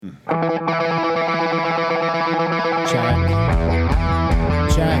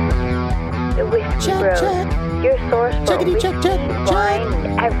Whiskey Bros, your source for whiskey, wine,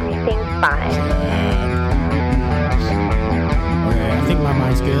 and everything fine. Okay, I think my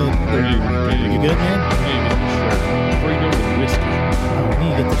mind's good. You good, man? Before you go to whiskey. Oh, we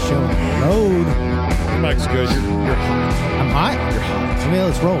need to get the show on the road. Your mic's good. You're hot. I'm hot? You're hot. Okay,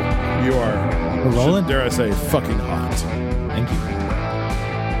 let's roll. You are. We're rolling? Dare I say, fucking hot. Thank you.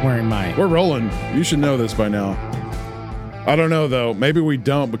 Wearing my... We're rolling. You should know this by now. I don't know, though. Maybe we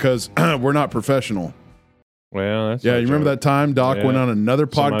don't because we're not professional. Well, that's Yeah, you remember that time Doc went on another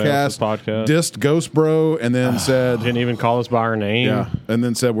podcast, dissed Ghost Bro, and then said... Didn't even call us by our name. Yeah, and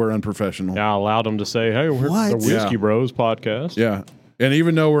then said we're unprofessional. Yeah, I allowed them to say, hey, we're the Whiskey Bros podcast. Yeah. And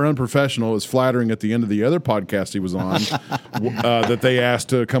even though we're unprofessional, it's flattering at the end of the other podcast he was on that they asked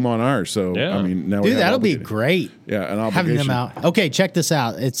to come on ours. So, I mean, now dude, that'll be great. Yeah, an obligation. Having them out. Okay, check this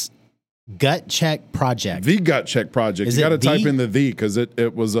out. It's Gut Check Project. The Gut Check Project. Is you got to it type in the because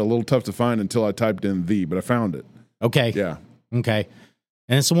it was a little tough to find until I typed in but I found it. Okay. Yeah. Okay.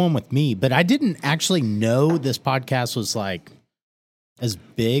 And it's the one with me, but I didn't actually know this podcast was like as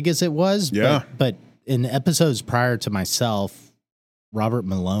big as it was. Yeah. But in episodes prior to myself, Robert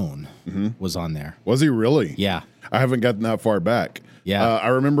Malone was on there. Was he really? Yeah. I haven't gotten that far back. Yeah. I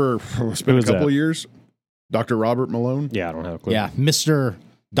remember it's been a couple of years. Dr. Robert Malone. Yeah, I don't have a clue. Yeah. Mr.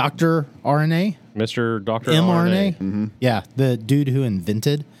 Dr. RNA. Mr. Dr. mRNA. Mm-hmm. Yeah. The dude who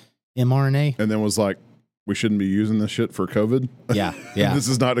invented mRNA. And then was like, we shouldn't be using this shit for COVID. Yeah. Yeah. This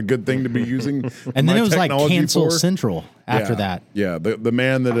is not a good thing to be using. And then it was like Cancel for. Central after that. Yeah. The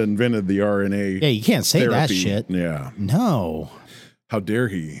man that invented the RNA. Yeah. You can't say that therapy. shit. Yeah. No. How dare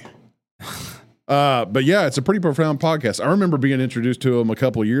he? But yeah, it's a pretty profound podcast. I remember being introduced to him a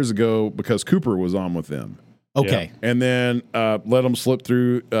couple of years ago because Cooper was on with them. Okay. Yeah. And then let them slip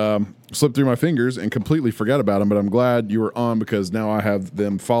through my fingers and completely forgot about them. But I'm glad you were on because now I have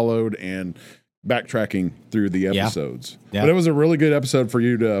them followed and backtracking through the episodes. Yeah. But it was a really good episode for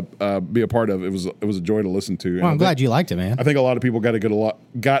you to be a part of. It was a joy to listen to. Well, I'm glad you liked it, man. I think a lot of people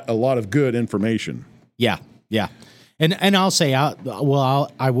got a lot of good information. Yeah. Yeah. And I'll say, I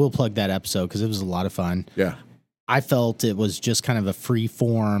will plug that episode because it was a lot of fun. Yeah. I felt it was just kind of a free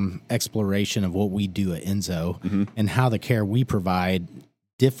form exploration of what we do at Enzo and how the care we provide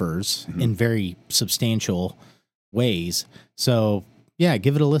differs in very substantial ways. So, yeah,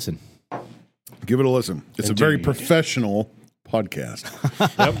 give it a listen. Give it a listen. It's a very professional podcast.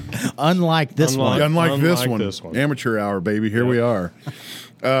 Yep. Unlike this one. Unlike this one. Amateur hour, baby. Here we are.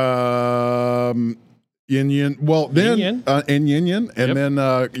 Yin Yin. Well, then Yin Yin, and then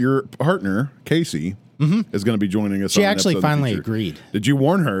your partner Casey is going to be joining us. She actually finally agreed. Did you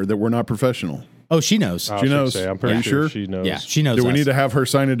warn her that we're not professional? Oh, she knows. She knows. I'm pretty sure she knows. Yeah, she knows. Do we need to have her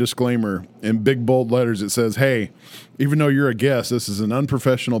sign a disclaimer in big bold letters that says, "Hey, even though you're a guest, this is an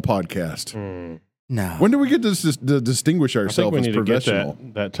unprofessional podcast." No. When do we get to distinguish ourselves as professional?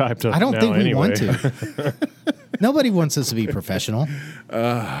 That typed up. I don't think we want anyway. to. Nobody wants us to be professional.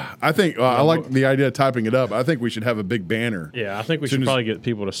 I think I like the idea of typing it up. I think we should have a big banner. Yeah, I think we should probably get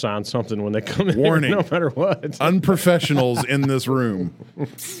people to sign something when they come in. Warning. No matter what. Unprofessionals in this room.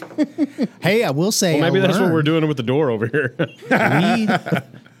 Hey, I will say, maybe that's what we're doing with the door over here.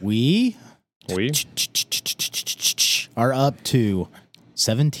 we are up to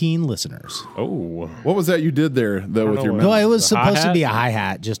 17 listeners. Oh. What was that you did there, though, with your mouth? No, it was supposed to be a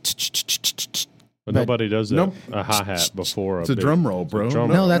hi-hat. Just... But nobody does that. A hi-hat before. It's a drum roll, bro.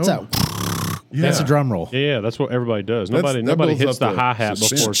 No, that's a... Yeah. That's a drum roll. Yeah, that's what everybody does. Nobody hits the hi-hat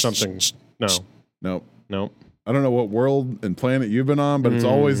before something. No. I don't know what world and planet you've been on, but it's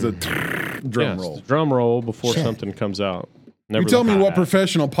always the drum roll. It's the drum roll before something comes out. Never you tell me what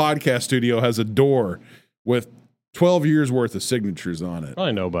professional podcast studio has a door with 12 years worth of signatures on it.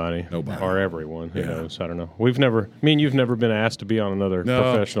 Probably nobody. Or everyone. Who knows? I don't know. You've never been asked to be on another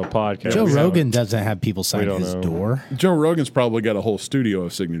professional podcast. Joe Rogan doesn't have people sign his door. Joe Rogan's probably got a whole studio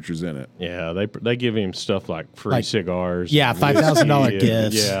of signatures in it. Yeah, they give him stuff like free cigars. Yeah, $5,000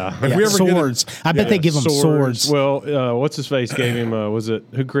 gifts. Yeah. If we ever swords. I bet they give him swords. Well, what's his face gave him? Was it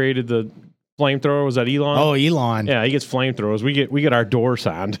who created the flamethrower? Was that Elon? Oh, Elon. Yeah, he gets flamethrowers. We get our door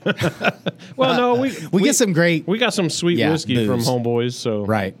signed. Well, no, we get some great. We got some sweet whiskey from Homeboys. So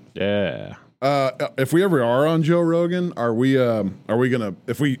right. Yeah. If we ever are on Joe Rogan, are we gonna? Obviously,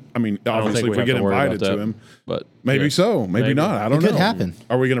 if we get invited to him, but maybe so, maybe not. I don't know. Could happen.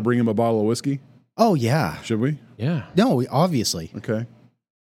 Are we gonna bring him a bottle of whiskey? Oh yeah. Should we? Yeah. No, obviously. Okay.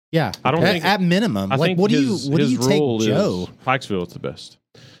 Yeah. I don't think at minimum. Like, what do you take, Joe? Pikesville is the best.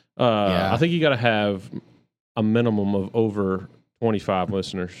 I think you got to have a minimum of over 25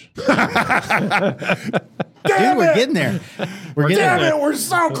 listeners. Dude, we're getting there. We're getting there. We're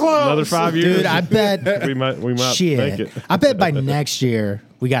so close. Another 5 years. Dude, I bet we might make shit. it. I bet by next year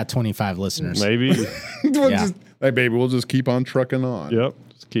we got 25 listeners. Maybe. Hey, baby, we'll just keep on trucking on. Yep.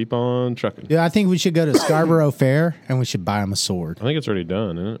 Just keep on trucking. Yeah, I think we should go to Scarborough Fair and we should buy him a sword. I think it's already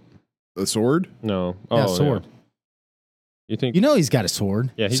done, isn't it? The sword? No. Yeah, Oh, sword. yeah. You think? You know he's got a sword.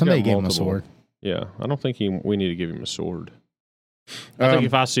 Yeah, he's Somebody got gave him a multiple. sword. Yeah, I don't think we need to give him a sword. I think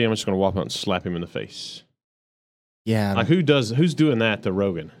if I see him, I'm just going to walk out and slap him in the face. Yeah. Like who's doing that to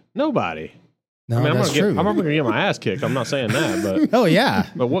Rogan? Nobody. No, I mean, that's true. I'm not going to get my ass kicked. I'm not saying that, but Oh, yeah.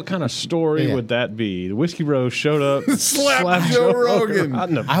 but what kind of story would that be? The Whiskey Rose showed up, Slap Joe Rogan. right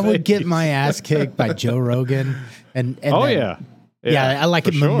in the I would face. get my ass kicked by Joe Rogan. And Oh then- yeah. Yeah, I like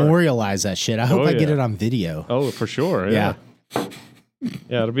for to sure. memorialize that shit. I hope Oh, I get yeah. it on video. Oh, for sure. Yeah.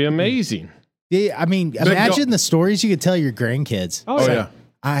 Yeah, it'll be amazing. Yeah, I mean, imagine the stories you could tell your grandkids. Oh, It's yeah.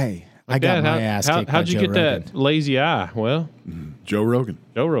 like, I got Dad, my ass kicked by how'd you Joe get Rogan. that lazy eye? Well, Joe Rogan.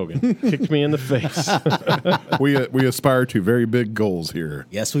 Joe Rogan kicked me in the face. We aspire to very big goals here.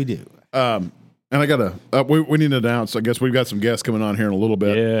 Yes, we do. And I got to, we need to announce, I guess we've got some guests coming on here in a little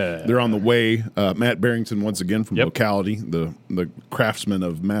bit. Yeah. They're on the way. Matt Barrington, once again, from Yep. Locality, the craftsman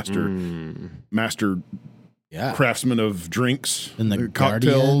of master Yeah. craftsman of drinks. And the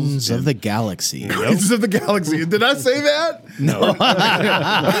cocktails. Guardians of the Galaxy. Guardians of the Galaxy. Did I say that? No.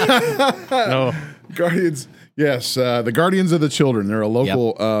 Guardians. Yes, the Guardians of the Children. They're a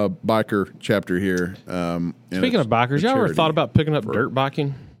local biker chapter here. And Speaking of it's bikers, a y'all ever charity. thought about picking up dirt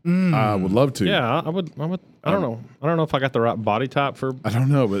biking? I would love to. Yeah, I would. I don't know. I don't know if I got the right body type for I don't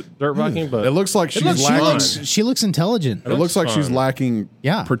know, but dirt biking, but it looks like she's looks lacking. fun. She looks intelligent. It looks like she's fun. lacking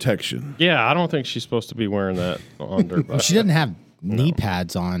Yeah. protection. Yeah, I don't think she's supposed to be wearing that on dirt bike. She doesn't have knee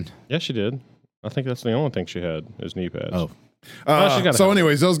pads on. Yeah, she did. I think that's the only thing she had is knee pads. Oh. Well, she got a So, helmet.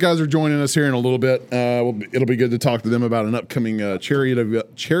 anyways, those guys are joining us here in a little bit. It'll be good to talk to them about an upcoming charity.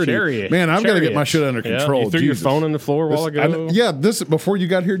 Chariot. Man, I've got to get my shit under Yeah, control. you threw Jesus. your phone on the floor a while ago. This before you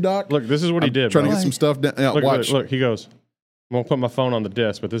got here, Doc. Look, this is what he did. Trying bro. to get some stuff down. Yeah, Look, watch. look, he goes, I'm going to put my phone on the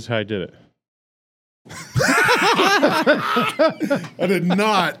desk, but this is how he did it. I did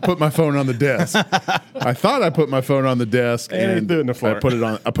not put my phone on the desk. I thought I put my phone on the desk And he threw it in the floor. I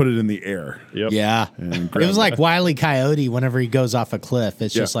put it in the air. Yep. Yeah. And It grabbed was like Wile E. Coyote whenever he goes off a cliff.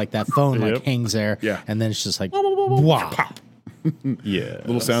 It's Yeah. just like that phone like Yep. hangs there. Yeah. And then it's just like, wow. Yeah.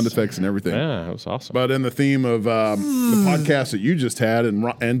 little sound effects and everything. Yeah, that was awesome. But in the theme of the podcast that you just had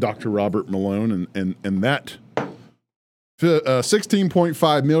and Dr. Robert Malone and that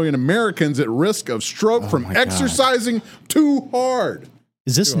 16.5 million Americans at risk of stroke from my God. exercising too hard.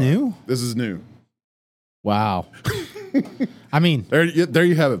 Is this new? This is new. Wow. I mean, There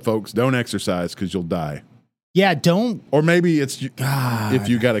you have it, folks. Don't exercise because you'll die. yeah, don't. Or maybe it's God. if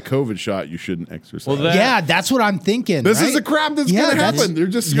you got a COVID shot, you shouldn't exercise. Well, that- Yeah, that's what I'm thinking. This right? is the crap that's Yeah, going to that's- happen. They're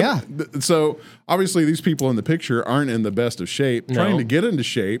just So obviously, these people in the picture aren't in the best of shape. No. Trying to get into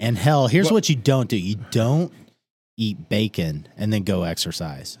shape. And hell, here's what you don't do. You don't eat bacon and then go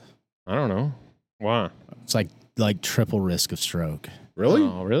exercise. I don't know. Why? It's like triple risk of stroke. Really?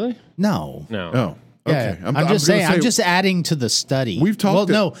 Oh, really? No. No. Oh, okay. Yeah, I'm just saying. gonna I'm just adding to the study. We've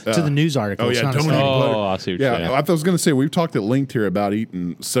talked Well, at- to the news article. oh, It's yeah, not a don't study. eat butter. Oh, I see what you're saying. Yeah, I was going to say we've talked at length here about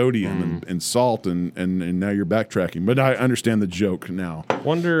eating sodium and salt, and now you're backtracking. But I understand the joke now.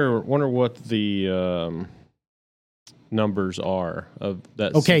 Wonder what the numbers are of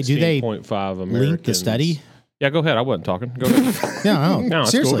that. Okay, do they 16.5 Americans. Link the study. Yeah, go ahead. I wasn't talking. Go ahead. Yeah, no, No,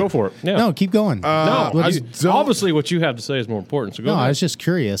 it's seriously. cool. Go for it. Yeah. No, keep going. No, Well, I you- don't- obviously what you have to say is more important. So go no, I ahead. was just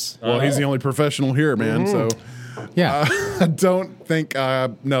curious. Well, he's the only professional here, man. So Yeah. I don't think.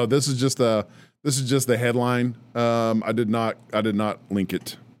 No, this is just the headline. I did not link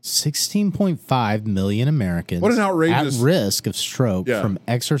it. 16.5 million Americans What an outrageous- at risk of stroke Yeah. from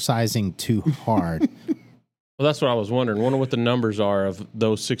exercising too hard. Well, that's what I was wondering. Wonder what the numbers are of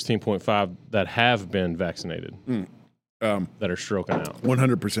those 16.5 that have been vaccinated that are stroking out.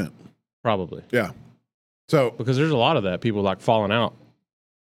 100%. Probably Yeah. So because there's a lot of that people like falling out.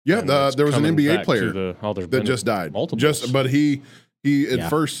 yeah, And it's there was an coming NBA back player to the, there's that been just died. multiples. But he at Yeah.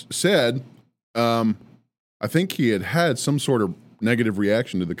 first said, I think he had some sort of negative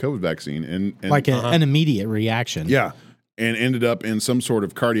reaction to the COVID vaccine, and Like an immediate reaction. yeah, and ended up in some sort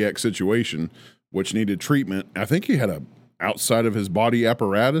of cardiac situation which needed treatment. I think he had a outside of his body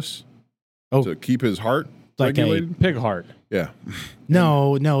apparatus to keep his heart Like a- regulated. pig heart. Yeah,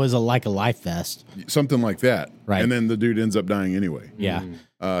 No, it was like a life vest. something like that. Right. And then the dude ends up dying anyway. Yeah.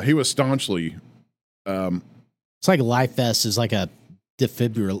 He was staunchly. It's like a life vest is like a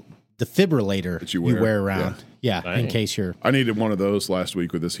defibrillator That you wear. around. Yeah, in Dang. case you're. I needed one of those last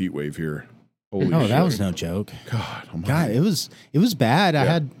week with this heat wave here. Holy No, shit. that was no joke. God, oh my. God, it was bad.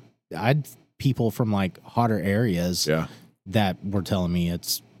 Yeah. I had people from like hotter areas Yeah. that were telling me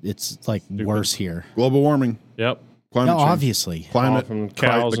it's like worse here. Global warming. Yep. Climate No, change. obviously. Climate, From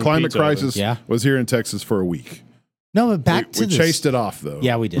cows the and climate pizza crisis Yeah. was here in Texas for a week. No, but back to We this. chased it off, though.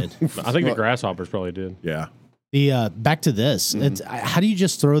 Yeah, we did. I think the grasshoppers probably did. Yeah. The back to this. It's how do you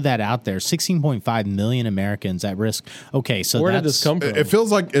just throw that out there? 16.5 million Americans at risk. Okay, so Where that's, did this come from? It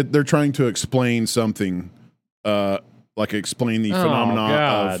feels like they're trying to explain something, like explain the phenomenon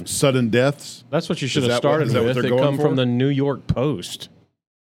God. of sudden deaths. That's what you should Is have that what- started is that what with. they're It going come for? from the New York Post.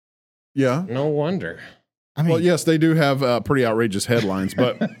 Yeah. No wonder. I mean, Well, yes, they do have pretty outrageous headlines,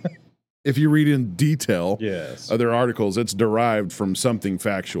 but if you read in detail Yes. other articles, it's derived from something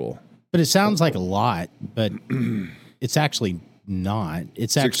factual. but it sounds like a lot, but it's actually not.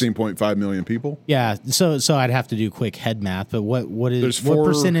 It's actually 16.5 million people. yeah. So I'd have to do quick head math. But what is There's what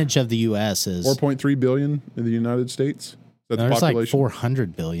percentage of the U.S. is? 4.3 billion in the United States. That's No, there's like population.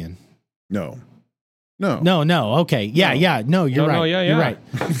 400 billion. No. No. Okay. Yeah. No, you're right. You're right.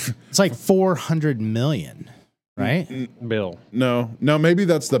 It's like 400 million, right? Bill. No. Maybe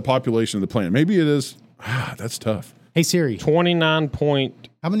that's the population of the planet. Maybe it is. That's tough. Hey Siri, 29 point.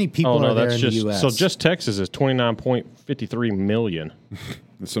 how many people Oh, no, are there that's in just. the U.S.? So just Texas is 29.53 million.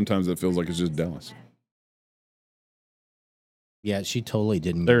 Sometimes it feels like it's just Dallas. yeah, she totally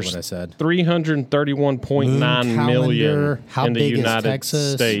didn't There's get what I said. 331.9 Moon million calendar. How in the big is United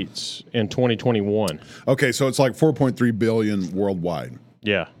Texas? States in 2021. Okay, so it's like 4.3 billion worldwide.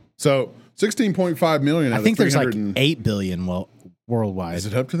 Yeah. So 16.5 million. I out think of there's like 300 8 billion worldwide. Is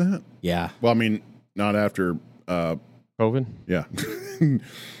it up to that? Yeah. Well, I mean, not after. COVID? Yeah.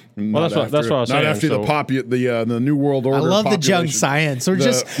 Well, that's what I was Not saying. after the New World Order. I love the junk population. science.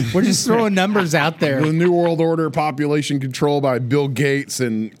 We're just throwing numbers out there. The New World Order population controlled by Bill Gates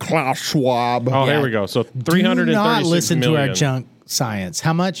and Klaus Schwab. Oh, Yeah. here we go. So Do 336 not listen million. to our junk science.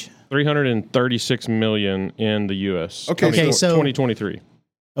 How much? 336 million in the U.S. Okay, so 2023.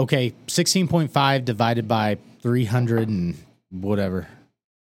 Okay, 16.5 divided by 300 and whatever.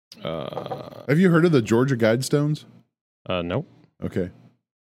 Have you heard of the Georgia Guidestones? Nope. Okay.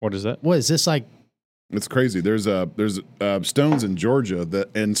 What is that? What is this like? It's crazy. There's stones in Georgia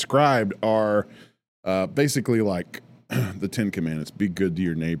that inscribed are basically like the 10 Commandments: be good to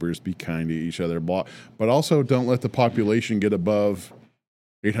your neighbors, be kind to each other, blah. But also don't let the population get above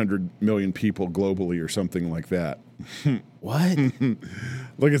 800 million people globally or something like that. What?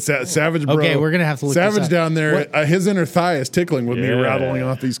 Look at Savage, bro. Okay, we're gonna have to look Savage this up. down there. His inner thigh is tickling with me Yeah. rattling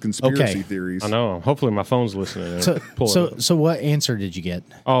off these conspiracy Okay. theories. I know. Hopefully my phone's listening. and pull it up. So what answer did you get?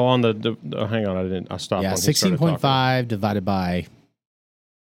 Oh, on the hang on, I stopped. Yeah, when he started 16.5 divided by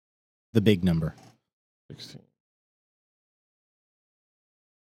the big number. talking. 16.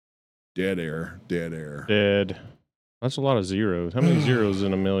 Dead air. Dead. That's a lot of zeros. How many zeros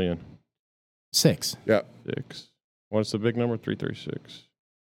in a million? 6. Yeah. 6. What's the big number? 336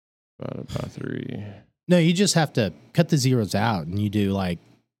 divided by 3. No, you just have to cut the zeros out and you do like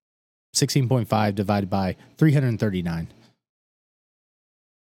 16.5 divided by 339.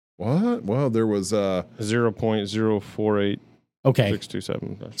 What? Well, there was 0.048627. Okay.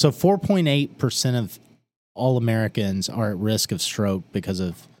 So 4.8% of all Americans are at risk of stroke because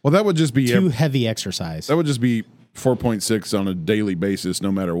of Well, that would just be too heavy exercise. that would just be 4.6 on a daily basis,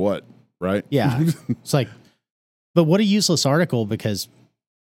 no matter what, right? Yeah. It's like, but what a useless article because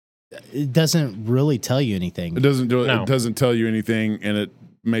it doesn't really tell you anything. It doesn't do it. No. It doesn't tell you anything, and it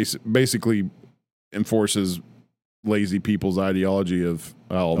basically enforces lazy people's ideology of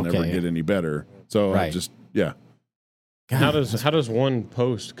I'll never get any better. So Right. just yeah. How does one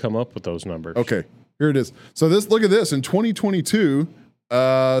post come up with those numbers? Okay, here it is. So look at this. In 2022,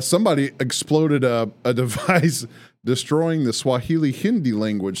 somebody exploded a device destroying the Swahili Hindi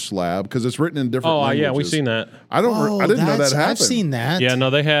language slab because it's written in different languages. Yeah, we've seen that. I didn't know that happened. I've seen that. Yeah, no,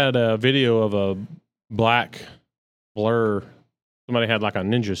 they had a video of a black blur. Somebody had like a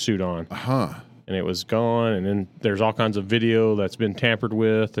ninja suit on, and it was gone. And then there's all kinds of video that's been tampered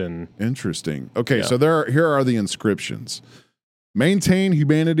with. And Interesting. Okay, Yeah. so here are the inscriptions. Maintain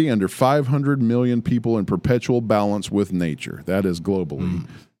humanity under 500 million people in perpetual balance with nature. That is globally.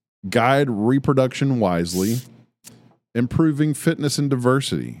 Guide reproduction wisely. Improving fitness and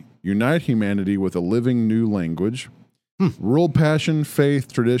diversity. Unite humanity with a living new language. Rule passion,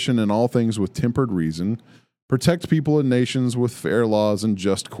 faith, tradition, and all things with tempered reason. Protect people and nations with fair laws and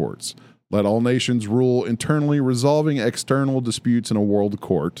just courts. Let all nations rule internally, resolving external disputes in a world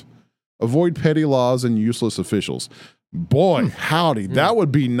court. Avoid petty laws and useless officials. Boy, howdy, that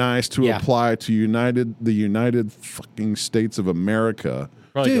would be nice to apply to the United fucking States of America.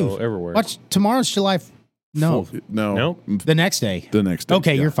 Probably go everywhere. Watch tomorrow's July. No, the next day. The next day.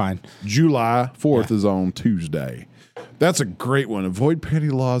 Okay, you're fine. July 4th is on Tuesday. That's a great one. Avoid petty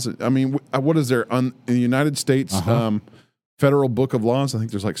laws. I mean, what is there in the United States Federal Book of Laws? I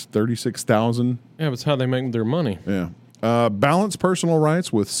think there's like 36,000. Yeah, but it's how they make their money. Yeah. Balance personal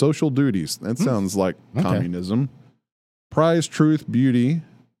rights with social duties. That sounds like communism. Prize truth, beauty,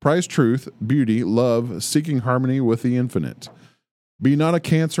 love, seeking harmony with the infinite. Be not a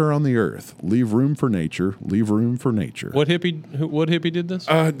cancer on the earth. Leave room for nature. Leave room for nature. What hippie did this?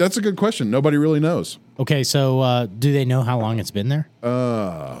 That's a good question. Nobody really knows. Okay, so do they know how long it's been there?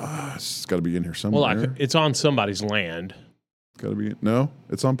 It's got to be in here somewhere. Well, it's on somebody's land. It's got to be. No,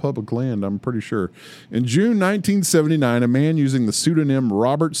 it's on public land, I'm pretty sure. In June 1979, a man using the pseudonym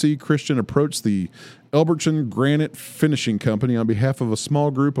Robert C. Christian approached the Elberton Granite Finishing Company on behalf of a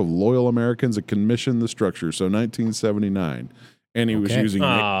small group of loyal Americans that commissioned the structure. So 1979. And he was using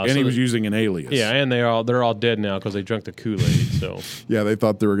using an alias. Yeah, and they're all dead now because they drank the Kool-Aid. So yeah, they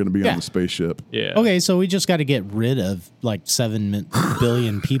thought they were going to be on the spaceship. Yeah. Okay, so we just got to get rid of like 7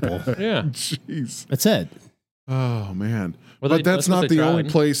 billion people. Yeah. Jeez. That's it. Oh man. Well, but that's not the only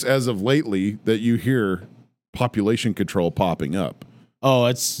place as of lately that you hear population control popping up. Oh,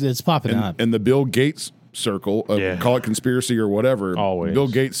 it's popping up. And the Bill Gates circle, call it conspiracy or whatever. Always. Bill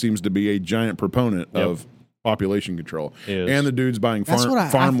Gates seems to be a giant proponent of population control, and the dude's buying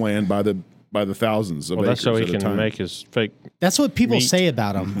farmland by the thousands of acres. That's so he can make his fake. That's what people meat. say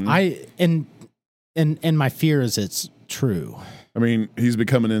about him. And my fear is it's true. I mean, he's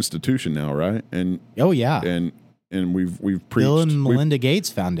become an institution now, right? And and we've preached Bill and Melinda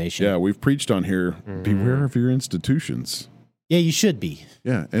Gates Foundation. Yeah, we've preached on here. Beware of your institutions. Yeah, you should be.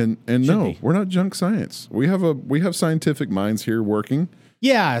 Yeah, and no, we're not junk science. We have scientific minds here working.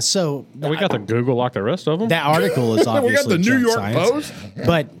 Yeah, so we got the Google like the rest of them. That article is obviously we got the New York science. Post.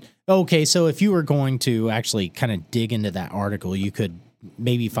 But okay, so if you were going to actually kind of dig into that article, you could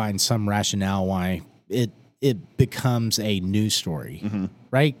maybe find some rationale why it becomes a news story,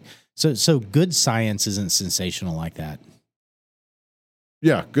 right? So good science isn't sensational like that.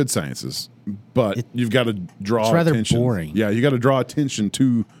 Yeah, good sciences, but you've got to draw. It's rather attention. boring. Yeah, you got to draw attention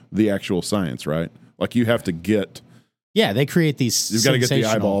to the actual science, right? Like you have to get. Yeah, they create these. You've got to get the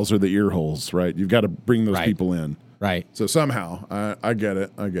eyeballs or the ear holes, right? You've got to bring those people in, right? So somehow, I get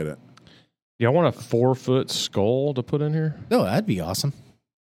it. Yeah, I want a 4-foot skull to put in here. Oh, that'd be awesome.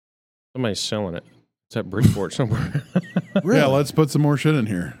 Somebody's selling it. It's at Bridgeport somewhere. Really? Yeah, let's put some more shit in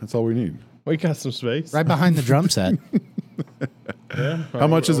here. That's all we need. We got some space right behind the drum set. Yeah. How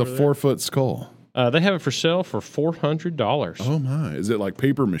much is a 4-foot skull? They have it for sale for $400. Oh my! Is it like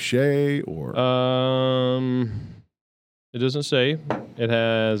paper mache or? It doesn't say. It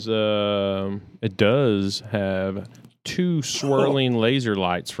has. It does have 2 swirling laser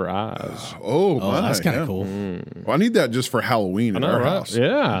lights for eyes. Oh my! That's kind of cool. Well, I need that just for Halloween in our house.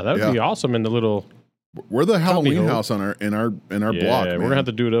 Yeah, that would be awesome in the little. We're the Halloween house on in our block. Yeah, we're gonna have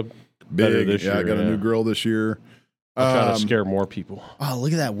to do it up better this year. I got a new grill this year. I'll try to scare more people. Oh,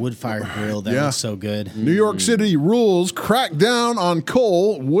 look at that wood-fired grill. That looks so good. New York City rules crack down on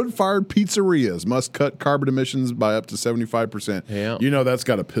coal. Wood-fired pizzerias must cut carbon emissions by up to 75%. Yeah. You know that's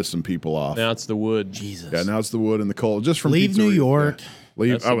got to piss some people off. Now it's the wood. Jesus. Yeah, now it's the wood and the coal. Just from Leave New York. Yeah.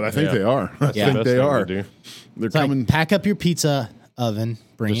 Leave. I think they are. I think they are. They're it's coming. Like, pack up your pizza oven.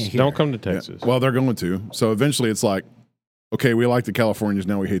 Bring it here. Don't come to Texas. Yeah. Well, they're going to. So eventually, it's like, okay, we like the Californians.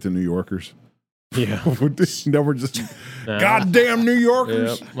 Now we hate the New Yorkers. Yeah. Now we're just goddamn New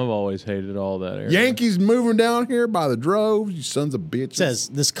Yorkers. Yep. I've always hated all that area. Yankees moving down here by the droves, you sons of bitches. It says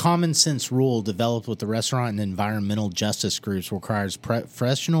this common sense rule developed with the restaurant and environmental justice groups requires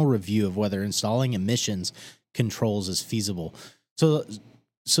professional review of whether installing emissions controls is feasible. So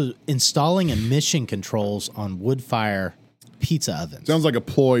installing emission controls on wood fire pizza ovens. Sounds like a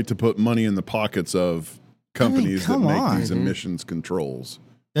ploy to put money in the pockets of companies that make these emissions controls.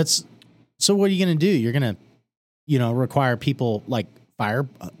 So what are you going to do? You're going to, require people like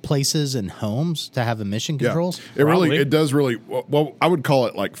fireplaces and homes to have emission controls? Yeah. It does really, well, I would call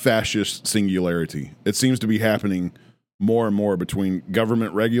it like fascist singularity. It seems to be happening more and more between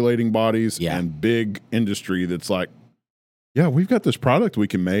government regulating bodies and big industry that's like, yeah, we've got this product we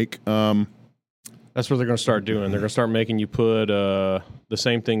can make. That's what they're going to start doing. They're going to start making you put the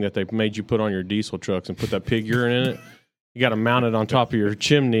same thing that they made you put on your diesel trucks and put that pig urine in it. You got to mount it on top of your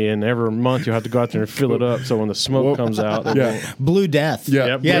chimney, and every month you'll have to go out there and fill it up. So when the smoke comes out, Blue Death.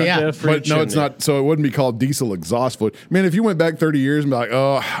 Yeah. But no, it's not. So it wouldn't be called diesel exhaust fluid. Man, if you went back 30 years and be like,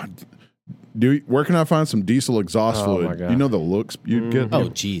 where can I find some diesel exhaust fluid? My God. You know the looks you'd get. Oh,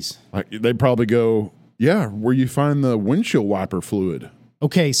 geez. Like they'd probably go, where you find the windshield wiper fluid.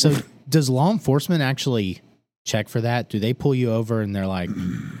 Okay, so does law enforcement actually check for that? Do they pull you over and they're like,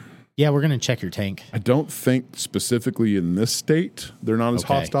 yeah, we're going to check your tank? I don't think specifically in this state they're not as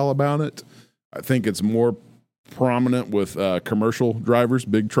hostile about it. I think it's more prominent with commercial drivers,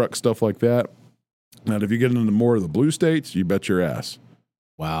 big truck stuff like that. Now, if you get into more of the blue states, you bet your ass.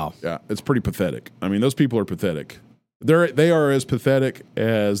 Wow. Yeah, it's pretty pathetic. I mean, those people are pathetic. They are as pathetic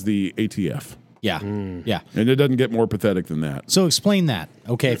as the ATF. Yeah. Yeah. And it doesn't get more pathetic than that. So explain that.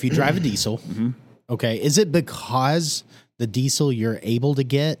 Okay, if you drive a diesel, okay, is it because the diesel you're able to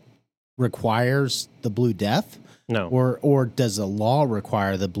get requires the Blue Death? No. Or does the law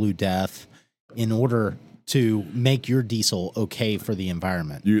require the Blue Death in order to make your diesel okay for the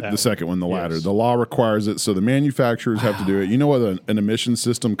environment? The second one, the latter. The law requires it, so the manufacturers have to do it. You know what an emission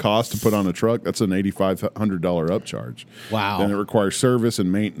system costs to put on a truck? That's an $8,500 upcharge. Wow. Then it requires service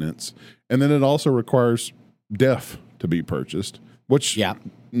and maintenance. And then it also requires DEF to be purchased, which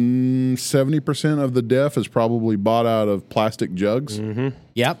 70% of the DEF is probably bought out of plastic jugs.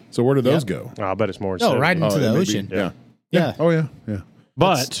 Yep. So where do those go? I bet it's more than right into the ocean. Yeah. Oh, yeah. Yeah.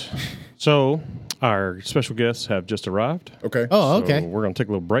 But, so our special guests have just arrived. Okay. Oh, So okay. we're going to take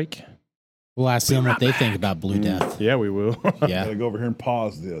a little break. We'll ask them what they think about Blue Death. Yeah, we will. Yeah. Gotta go over here and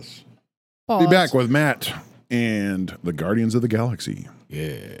pause this. Pause. Be back with Matt and the Guardians of the Galaxy.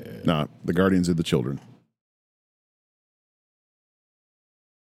 Yeah. Not the Guardians of the Children.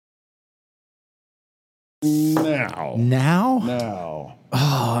 Now.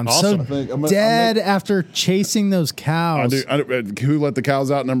 Oh, I'm Awesome. so dead after chasing those cows. Who let the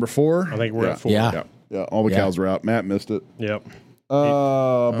cows out? Number 4? I think we're at 4. Yeah. Yeah. All the cows were out. Matt missed it. Yep.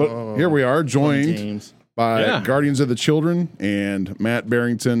 But here we are, joined James. by Guardians of the Children and Matt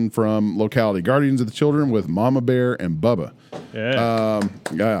Barrington from Locality. Guardians of the Children with Mama Bear and Bubba.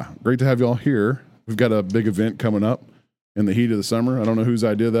 Yeah. Great to have y'all here. We've got a big event coming up in the heat of the summer. I don't know whose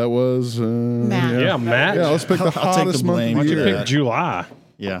idea that was. Matt. Yeah, Matt. Yeah, let's pick the I'll take hottest the month blame. of Why the don't you year. pick July?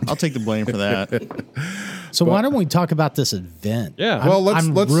 Yeah, I'll take the blame for that. So why don't we talk about this event? Yeah. Well, let's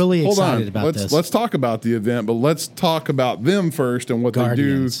really hold excited on. about this. Let's talk about the event, but let's talk about them first and what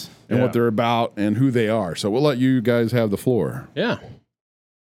Guardians. they do and what they're about and who they are. So we'll let you guys have the floor. Yeah.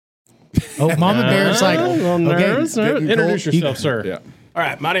 Oh, Mama Bear's like, nervous. okay, Introduce yourself, sir. Yeah. All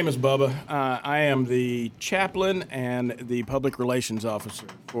right, my name is Bubba. I am the chaplain and the public relations officer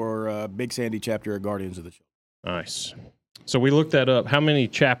for Big Sandy chapter of Guardians of the Children. Nice. So we looked that up. How many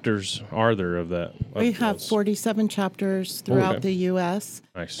chapters are there of that? We have 47 chapters throughout Okay. the U.S.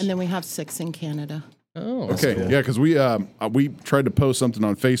 Nice. And then we have 6 in Canada. Oh, Okay. cool. Yeah, because we tried to post something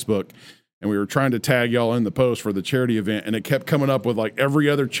on Facebook and we were trying to tag y'all in the post for the charity event, and it kept coming up with like every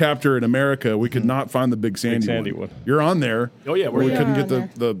other chapter in America. We could not find the Big Sandy, one. You're on there. Oh, yeah, we We couldn't are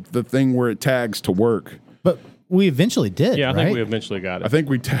get on the thing where it tags to work. but we eventually did, Yeah, I right? think we eventually got it. I think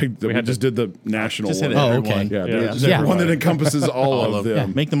we tagged. We had just did the national Just one. hit Oh, everyone. okay. Yeah, Yeah. just Yeah. one that encompasses all, All of of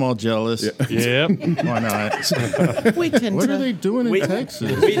them. Make them all jealous. Yep. Why not? We tend What to. are they doing in We,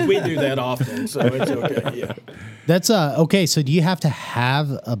 Texas? we do that often, so it's okay. Yeah. That's okay. So do you have to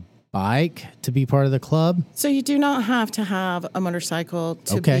have a bike to be part of the club? So you do not have to have a motorcycle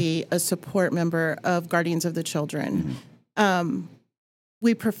to Okay. be a support member of Guardians of the Children.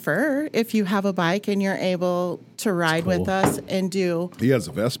 We prefer if you have a bike and you're able to ride with us and do. He has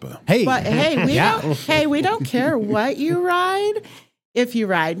a Vespa. Hey, But hey, Yeah. we don't care what you ride. If you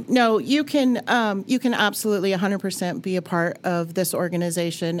ride, no, you can absolutely 100% be a part of this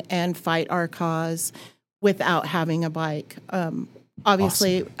organization and fight our cause without having a bike.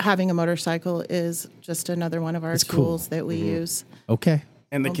 Obviously, having a motorcycle is just another one of our It's cool. tools that we use. okay.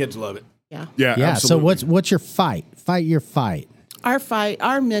 And the kids love it. Yeah. Yeah, Yeah. absolutely. So what's your fight? Fight your fight.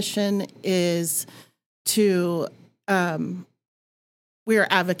 Our mission is to, we are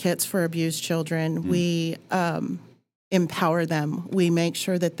advocates for abused children. We empower them. We make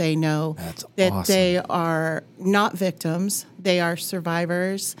sure that they know That's that awesome. they are not victims, they are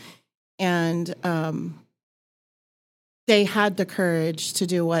survivors, and they had the courage to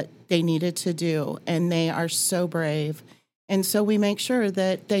do what they needed to do, and they are so brave. And so we make sure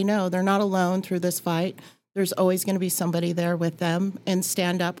that they know they're not alone through this fight. There's always going to be somebody there with them and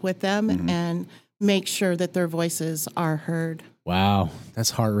stand up with them and make sure that their voices are heard. Wow, that's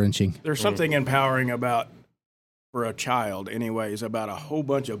heart wrenching. There's something empowering about, for a child anyways, about a whole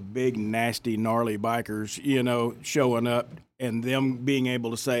bunch of big, nasty, gnarly bikers, showing up and them being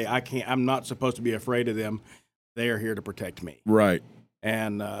able to say, I'm not supposed to be afraid of them. They are here to protect me. Right.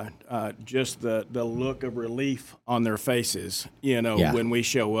 And just the look of relief on their faces, Yeah. when we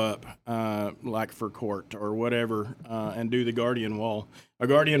show up, like for court or whatever, and do the guardian wall. A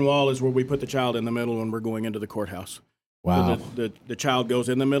guardian wall is where we put the child in the middle when we're going into the courthouse. Wow. So the child goes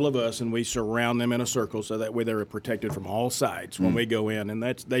in the middle of us, and we surround them in a circle so that way they're protected from all sides when we go in. And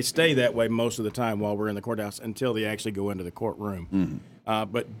they stay that way most of the time while we're in the courthouse until they actually go into the courtroom.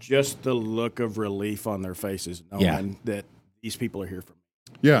 But just the look of relief on their faces, knowing that these people are here for me.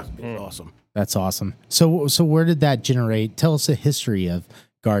 Yeah. It's awesome. That's awesome. So where did that generate? Tell us the history of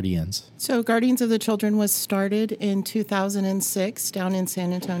Guardians. So Guardians of the Children was started in 2006 down in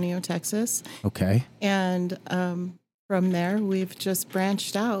San Antonio, Texas. Okay. And from there, we've just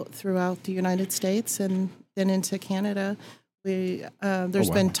branched out throughout the United States and then into Canada. There's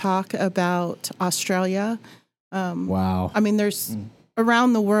been talk about Australia. Wow. I mean, there's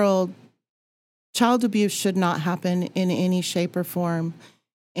around the world, child abuse should not happen in any shape or form.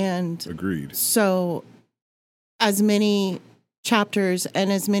 And Agreed. so as many chapters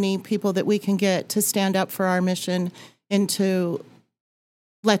and as many people that we can get to stand up for our mission and to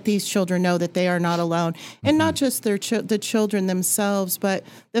let these children know that they are not alone. And not just the children themselves, but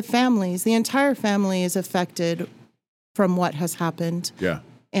the families. The entire family is affected from what has happened. Yeah.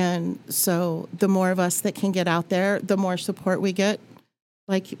 And so the more of us that can get out there, the more support we get,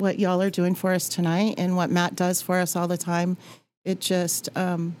 like what y'all are doing for us tonight and what Matt does for us all the time. It just...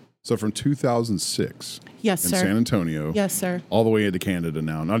 So from 2006 yes, in sir. San Antonio, Yes, sir. all the way into Canada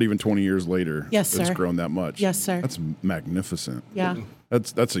now, not even 20 years later, Yes, it's sir. grown that much. Yes, sir. That's magnificent. Yeah.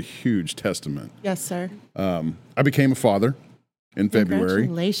 That's a huge testament. Yes, sir. I became a father in February.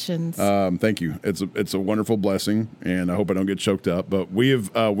 Congratulations. Thank you. It's a wonderful blessing, and I hope I don't get choked up. But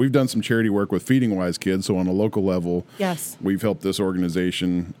we've done some charity work with Feeding Wise Kids. So on a local level, yes. we've helped this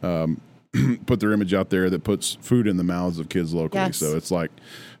organization put their image out there that puts food in the mouths of kids locally. Yes. So it's like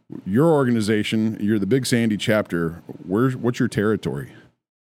your organization, you're the Big Sandy chapter. What's your territory?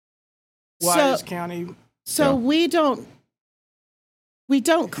 Wise County. So we don't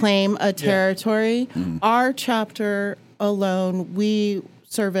claim a territory. Our chapter alone, we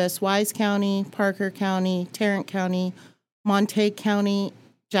service Wise County, Parker County, Tarrant County, Montague County,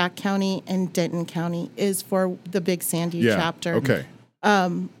 Jack County, and Denton County is for the Big Sandy chapter. Okay.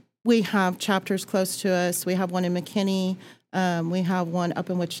 We have chapters close to us. We have one in McKinney. We have one up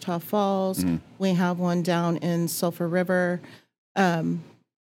in Wichita Falls. We have one down in Sulphur River. But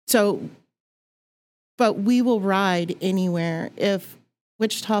we will ride anywhere. If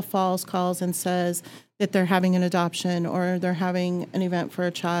Wichita Falls calls and says that they're having an adoption or they're having an event for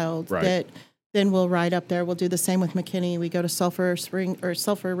a child, then we'll ride up there. We'll do the same with McKinney. We go to Sulphur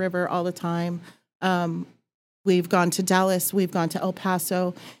River all the time. We've gone to Dallas. We've gone to El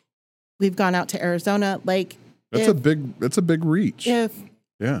Paso. We've gone out to Arizona. That's a big reach.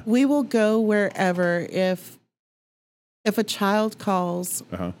 We will go wherever. If a child calls,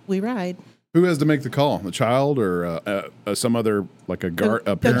 we ride. Who has to make the call? The child or some other like a parent?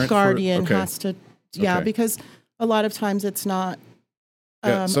 The guardian has to. Yeah, because a lot of times it's not.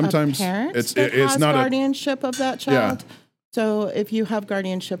 Sometimes a parent it's has not guardianship of that child. Yeah. So if you have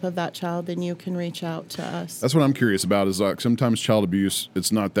guardianship of that child, then you can reach out to us. That's what I'm curious about. Is like sometimes child abuse,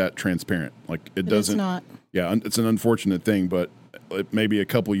 it's not that transparent. Like it doesn't. It's not. Yeah, it's an unfortunate thing, but it may be a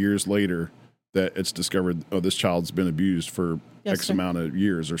couple years later that it's discovered. Oh, this child's been abused for X amount of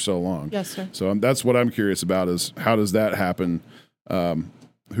years or so long. Yes, sir. So that's what I'm curious about. Is how does that happen?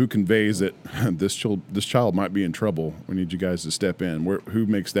 Who conveys that this child might be in trouble? We need you guys to step in. Who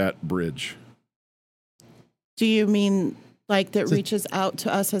makes that bridge? Do you mean like that reaches out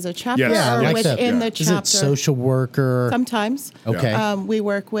to us as a chapter Yes. or within the chapter? Is it social worker? Sometimes. Okay. We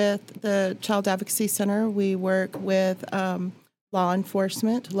work with the Child Advocacy Center. We work with law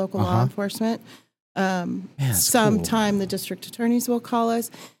enforcement, local law enforcement. Sometime the district attorneys will call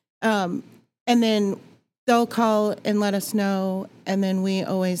us. And then they'll call and let us know. And then we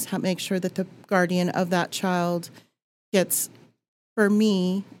always make sure that the guardian of that child gets, for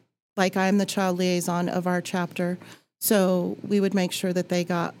me, like I'm the child liaison of our chapter. So we would make sure that they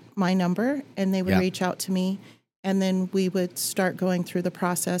got my number and they would reach out to me. And then we would start going through the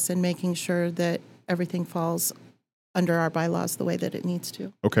process and making sure that everything falls under our bylaws the way that it needs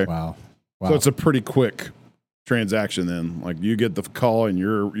to. Okay. Wow. So it's a pretty quick transaction then. Like you get the call and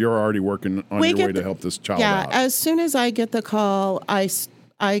you're already working on your way to help this child out. Yeah. As soon as I get the call,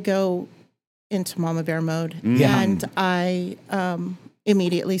 I go into mama bear mode and I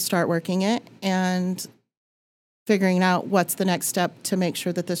immediately start working it and figuring out what's the next step to make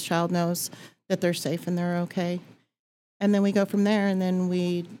sure that this child knows that they're safe and they're okay. And then we go from there and then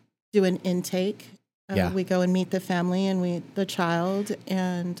we do an intake. We go and meet the family and the child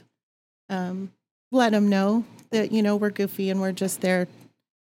and let them know that, we're goofy and we're just there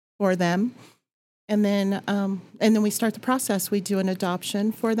for them. And then we start the process. We do an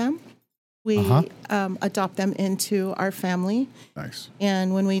adoption for them. we adopt them into our family. Nice.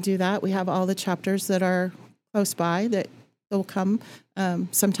 And when we do that, we have all the chapters that are close by that will come.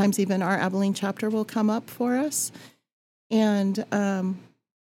 Sometimes even our Abilene chapter will come up for us. And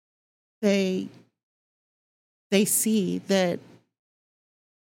they see that.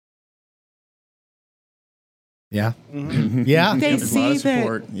 Yeah. Mm-hmm. Yeah. They There's a lot see of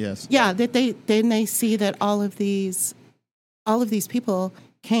support. Yes. Yeah, that they see that all of these people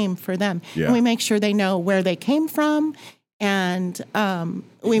came for them. Yeah. And we make sure they know where they came from, and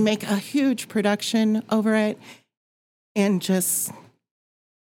we make a huge production over it, and just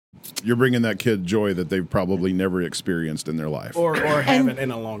You're bringing that kid joy that they've probably never experienced in their life. Or haven't in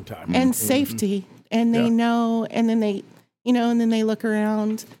a long time. and safety, and they know, and then they and then they look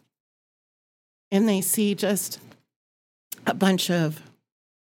around, and they see just a bunch of.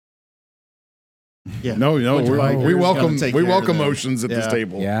 Yeah. No, Bunch of bikers we gonna welcome take care of them. emotions at this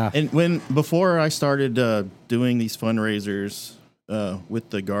table. Yeah. And before I started doing these fundraisers with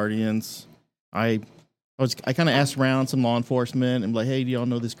the Guardians, I kind of asked around some law enforcement and like, hey, do y'all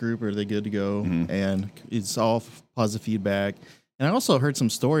know this group? Are they good to go? And it's all positive feedback. And I also heard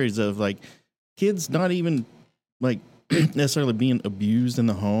some stories of like kids not even like necessarily being abused in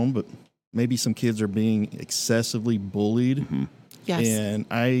the home, but maybe some kids are being excessively bullied. Yes. And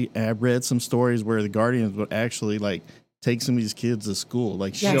I have read some stories where the Guardians would actually like take some of these kids to school,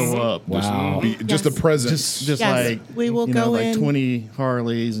 like Yes. show up. Wow. Just a presence. Just Yes. like We will you know, go like in. 20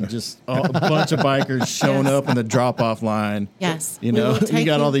 Harleys and just a bunch of bikers showing Yes. up in the drop-off line. Yes. You We know, will you take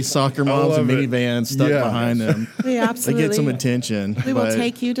got all these soccer moms and love it. minivans stuck Yeah. behind them. We They absolutely get some attention. We will but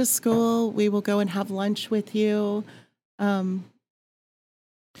take you to school. We will go and have lunch with you.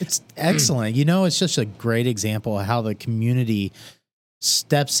 It's excellent. It's just a great example of how the community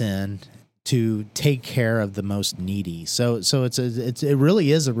steps in to take care of the most needy. So it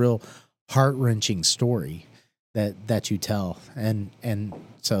really is a real heart-wrenching story that you tell. And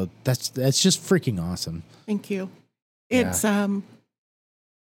so that's just freaking awesome. Thank you. Yeah. It's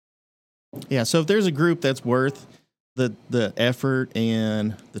Yeah, so if there's a group that's worth the effort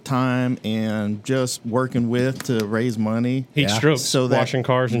and the time and just working with to raise money. Heat Yeah. strokes, So that- washing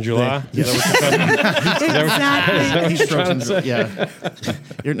cars in July. Yeah. exactly. Heat strokes. Yeah.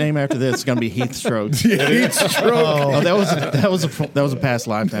 Your name after this is going to be Heath Strokes. Heat stroke. Oh, that was a past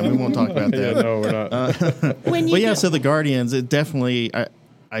lifetime. We won't talk about that. Yeah, no, we're not. When you But yeah, go- so the Guardians, it definitely,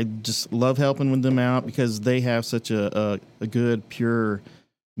 I just love helping with them out because they have such a good, pure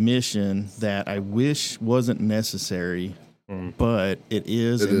mission that I wish wasn't necessary, but it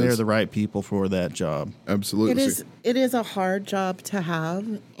is, and they're the right people for that job. Absolutely. it is a hard job to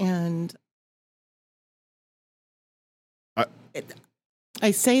have, and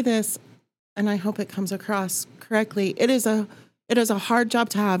I say this, and I hope it comes across correctly. It is a hard job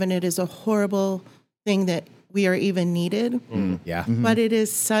to have, and it is a horrible thing that we are even needed. Yeah. But it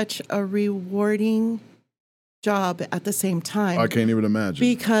is such a rewarding job at the same time. I can't even imagine.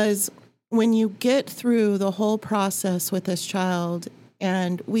 Because when you get through the whole process with this child,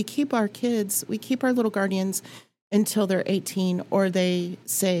 and we keep our little Guardians until they're 18, or they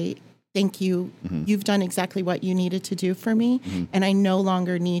say, thank you, you've done exactly what you needed to do for me, and I no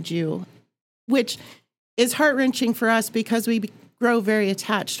longer need you, which is heart-wrenching for us because we grow very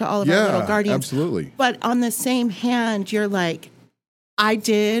attached to all of our little Guardians. Absolutely. But on the same hand, you're like, I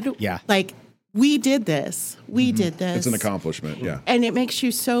did. Yeah. Like, we did this. We did this. It's an accomplishment. Yeah. And it makes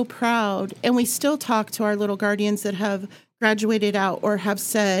you so proud. And we still talk to our little Guardians that have graduated out or have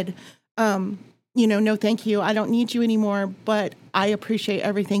said, no, thank you. I don't need you anymore, but I appreciate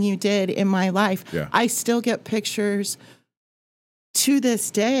everything you did in my life. Yeah. I still get pictures to this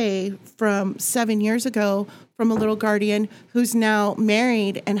day from 7 years ago from a little Guardian who's now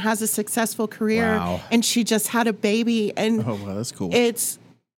married and has a successful career. Wow. And she just had a baby. And Oh, wow, that's cool. it's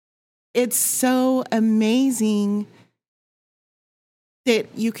so amazing that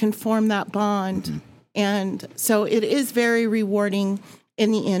you can form that bond. And so it is very rewarding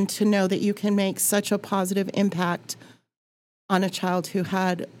in the end to know that you can make such a positive impact on a child who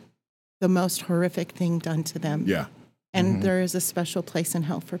had the most horrific thing done to them. Yeah. And there is a special place in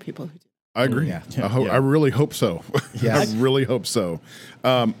hell for people who do. I agree. Yeah. I really hope so. Yes. I really hope so.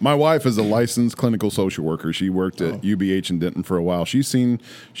 My wife is a licensed clinical social worker. She worked at UBH in Denton for a while. She's seen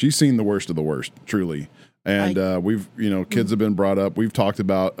the worst of the worst, truly. And we've, kids have been brought up. We've talked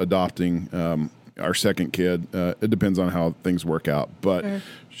about adopting our second kid. It depends on how things work out. But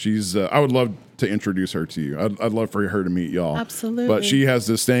she's, I would love to introduce her to you. I'd love for her to meet y'all. Absolutely. But she has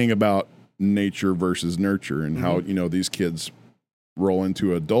this saying about nature versus nurture and how, these kids roll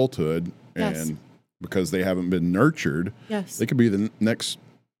into adulthood Yes. and because they haven't been nurtured, Yes. they could be the next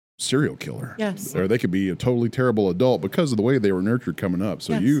serial killer. Yes. Or they could be a totally terrible adult because of the way they were nurtured coming up.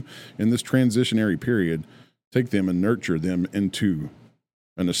 So you, in this transitionary period, take them and nurture them into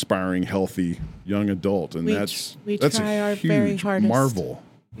an aspiring, healthy young adult. And that's try a our huge very hardest. marvel.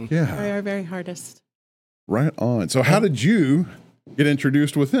 Try our very hardest. Right on. So how did you get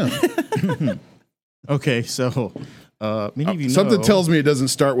introduced with him? Okay, so many of you know something tells me it doesn't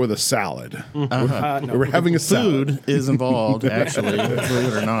start with a salad. We're having a salad. Food is involved, actually,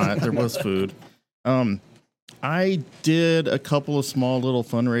 believe it or not. There was food. I did a couple of small little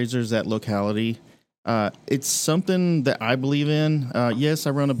fundraisers at Locality. It's something that I believe in. Yes,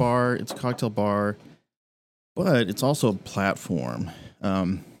 I run a bar. It's a cocktail bar. But it's also a platform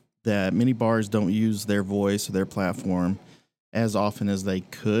that many bars don't use their voice or their platform as often as they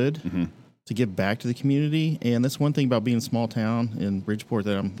could to give back to the community. And that's one thing about being a small town in Bridgeport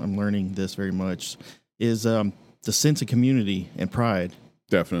that I'm learning this very much is the sense of community and pride.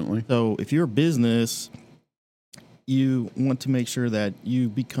 Definitely. So if you're a business, you want to make sure that you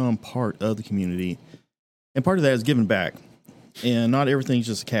become part of the community. And part of that is giving back. And not everything's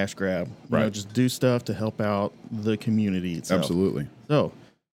just a cash grab. You know, just do stuff to help out the community itself. Absolutely. So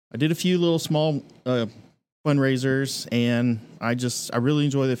I did a few little small fundraisers, and I really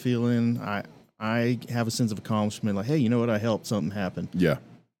enjoy the feeling. I have a sense of accomplishment, like, hey, you know what? I helped something happen. Yeah.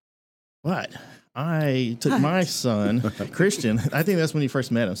 But I took my son, Christian. I think that's when you first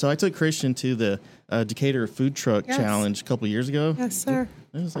met him. So I took Christian to the Decatur Food Truck Challenge a couple of years ago. Yes, sir.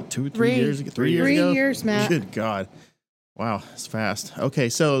 It was like 2 or 3 years ago. 3 years ago? 3 years, Matt. Good God. Wow, it's fast. Okay,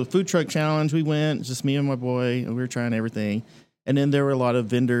 so the Food Truck Challenge, we went, just me and my boy, and we were trying everything. And then there were a lot of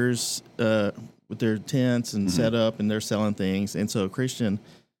vendors with their tents and set up, and they're selling things. And so Christian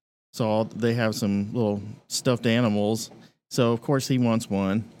saw they have some little stuffed animals. So, of course, he wants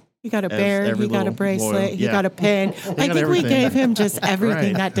one. He got a bear, he got a bracelet, he got a pin. I think everything. we gave him just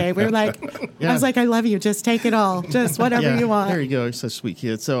everything that day. We were like, I was like, I love you. Just take it all. Just whatever you want. There you go. You're such a sweet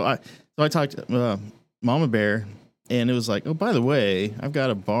kid. So I talked to Mama Bear, and it was like, oh, by the way, I've got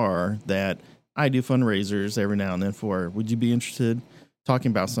a bar that I do fundraisers every now and then for. Would you be interested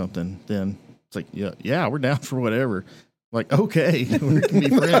talking about something? Then it's like, yeah, we're down for whatever. Like, okay, we can be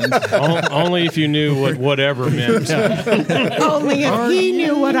friends. Only if you knew what whatever meant. Only if he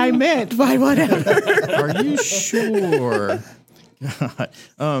knew what I meant by whatever. Are you sure? God.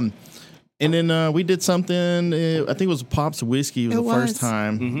 And then we did something, I think it was Pop's Whiskey was the first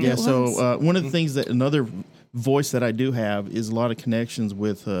time. Yeah, so one of the things that another voice that I do have is a lot of connections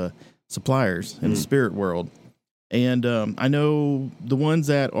with suppliers in the spirit world. And I know the ones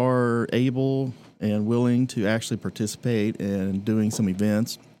that are able and willing to actually participate in doing some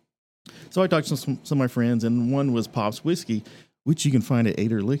events. So I talked to some of my friends, and one was Pop's Whiskey, which you can find at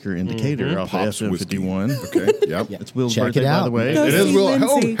Ader Liquor in Decatur off of FM51. Okay, yep. It's Will's Check birthday, it out. by the way. Go It is see Will.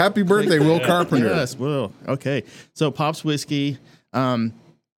 Lindsay. Oh, happy birthday, Will Carpenter. Yes, Will. Okay. So Pop's Whiskey,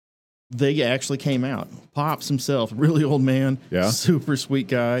 they actually came out. Pops himself, really old man, super sweet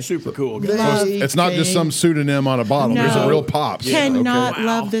guy. Super cool guy. So it's not just some pseudonym on a bottle. No. There's a real Pops. Cannot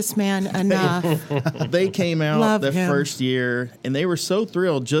love this man enough. They came out Love the him. first year, and they were so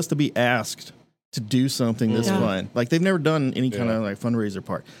thrilled just to be asked to do something this fun. Like, they've never done any kind of like fundraiser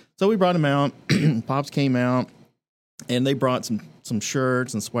part. So we brought him out. Pops came out, and they brought some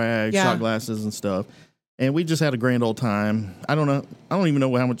shirts and swag, shot glasses and stuff. And we just had a grand old time. I don't even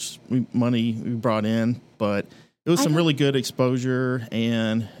know how much money we brought in, but it was some really good exposure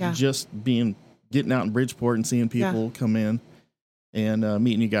and just getting out in Bridgeport and seeing people come in and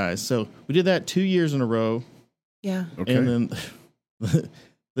meeting you guys. So we did that 2 years in a row. Yeah. Okay. And then the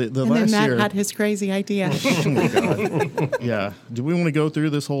And last then Matt year, had his crazy idea. oh my God. Yeah. Do we want to go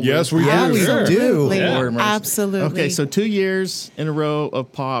through this whole Yes, list? we do. Absolutely. Lord mercy. Absolutely. Okay, so 2 years in a row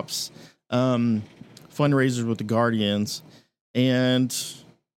of Pops fundraisers with the Guardians, and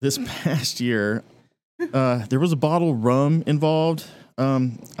this past year there was a bottle of rum involved.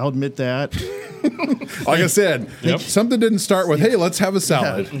 I'll admit that. Like I said, something didn't start with, hey, let's have a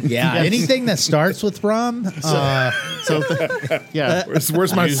salad. Yeah, anything that starts with rum. Where's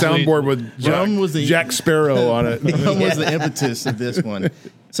my Usually- soundboard with Rum was the- Jack Sparrow on it? Rum was the impetus of this one.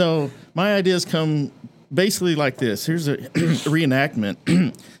 So my ideas come basically like this. Here's a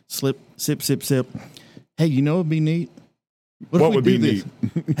reenactment. Slip, sip, sip, sip. Hey, you know what would be neat? What if we would be do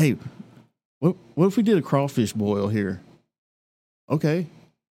this? Hey, what if we did a crawfish boil here? Okay.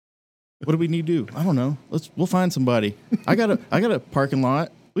 What do we need to do? I don't know. We'll find somebody. I got a parking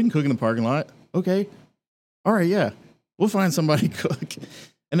lot. We can cook in the parking lot. Okay. All right, yeah. We'll find somebody to cook.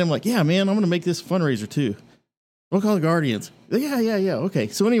 And I'm like, yeah, man, I'm gonna make this fundraiser too. We'll call the Guardians. Yeah. Okay.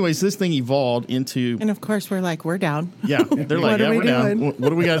 So, anyways, this thing evolved into. And of course, we're like, we're down. Yeah, they're like, What are we we're down. doing? What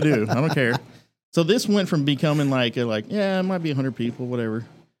do we got to do? I don't care. So this went from becoming like, it might be 100 people, whatever.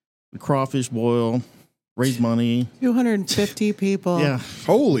 The crawfish boil, raise money. 250 people. Yeah.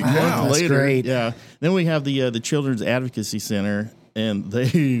 Holy cow. That's great. Yeah. Then we have the Children's Advocacy Center, and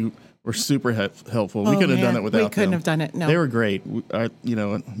they were super helpful. We couldn't have done it without them. We couldn't have done it. No. They were great. I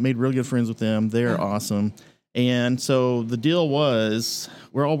made real good friends with them. They're awesome. And so the deal was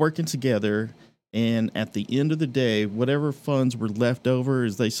we're all working together. And at the end of the day, whatever funds were left over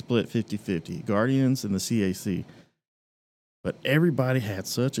is they split 50-50, Guardians and the CAC. But everybody had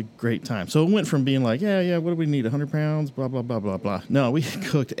such a great time. So it went from being like, what do we need, 100 pounds, blah, blah, blah, blah, blah. No, we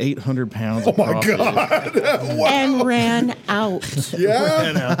cooked 800 pounds of crawfish. God. Wow. And ran out.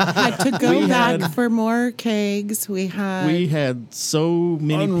 Yeah. Had to go back for more kegs. We had so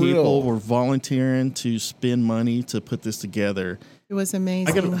many Unreal. people were volunteering to spend money to put this together. It was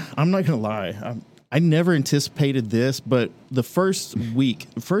amazing. I'm not going to lie. I never anticipated this, but the first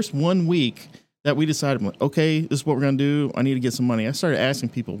 1 week that we decided, okay, this is what we're going to do. I need to get some money. I started asking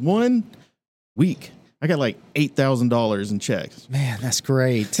people 1 week. I got like $8,000 in checks. Man, that's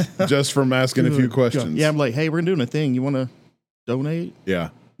great. Just from asking a few questions. Yeah, I'm like, hey, we're doing a thing. You want to donate?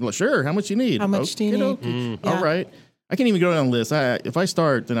 Yeah. I'm like, sure. How much you need? How much do you need? All right. I can't even go down the list. If I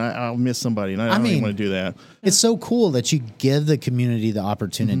start, then I'll miss somebody, and I don't even want to do that. It's so cool that you give the community the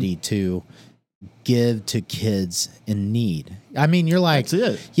opportunity to give to kids in need. I mean, you're like,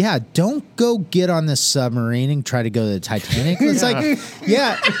 That's it. Yeah, don't go get on this submarine and try to go to the Titanic. It's like,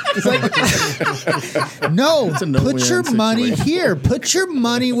 no, a no-win put your money situation. here. Put your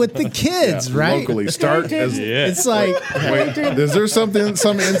money with the kids, right? Locally. Start as. It's like, Wait, is there some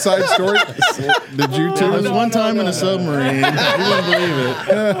inside story? Did you There was two? one time in a submarine. You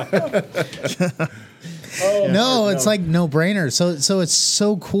wouldn't believe it. no, it's like no brainer. So it's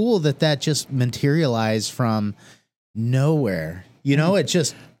so cool that just materialized from nowhere. You know, it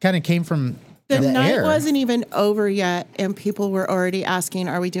just kind of came from The night air. wasn't even over yet, and people were already asking,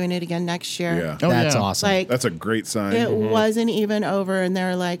 "Are we doing it again next year?" Yeah. That's yeah. awesome. Like That's a great sign. it wasn't even over, and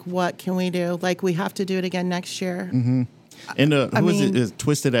they're like, "What can we do? Like we have to do it again next year." And who is it? mean- Is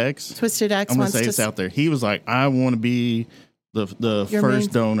Twisted X? Twisted X I'm gonna wants say to it's out there. He was like, I want to be the Your first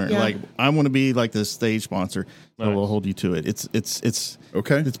main- donor. yeah. Like, I want to be like the stage sponsor. So we'll hold you to it. It's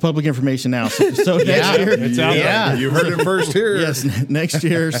Okay. It's public information now. So next year, It's out there. You heard it first here. yes, next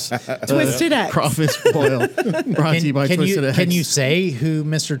year's Twisted X. crawfish boil brought to you by Twisted X. Can you say who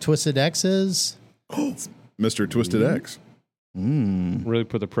Mr. Twisted X is? Mr. Twisted X. Really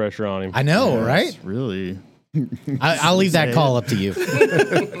put the pressure on him. I know, right? Really? I'll leave that Say call it. up to you.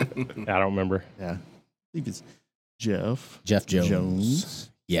 I don't remember. Yeah. I think it's Jeff Jones.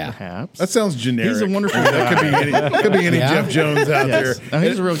 Yeah. perhaps. That sounds generic. He's a wonderful That could be any Yeah. Jeff Jones out Yes. there. No,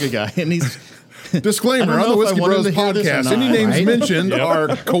 he's a real good guy, and he's Disclaimer I on don't the know if Whiskey I want him Bros to hear this or podcast. not, Any names right? mentioned are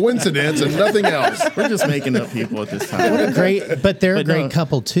coincidence and nothing else. we're just making up people at this time. Great, but they're a But great no.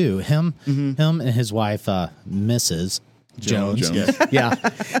 couple too. Him and his wife, Mrs. Jones. Yes. Yeah.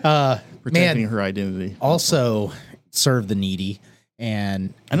 Protecting Man, her identity. also serve the needy,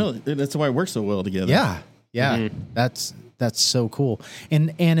 and I know that's why it works so well together. yeah, that's so cool.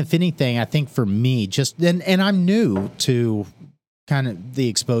 And if anything, I think for me, and I'm new to kind of the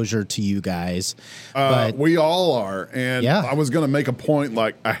exposure to you guys, but We all are. And Yeah. I was going to make a point,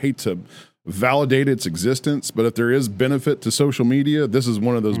 like, I hate to validate its existence, but if there is benefit to social media, this is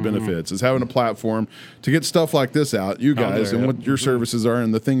one of those benefits, is having a platform to get stuff like this out, you guys, there, and yep. what your services are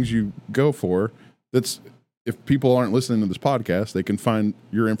and the things you go for. That's, if people aren't listening to this podcast, they can find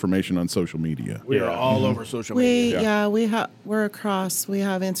your information on social media. We are all over social media. We're across. We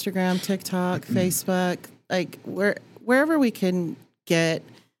have Instagram, TikTok, Facebook, like wherever we can get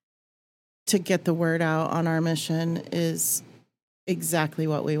the word out on our mission is exactly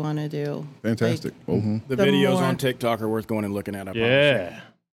what we want to do. Fantastic. Well, The The videos more- on TikTok are worth going and looking at. I promise you. Yeah.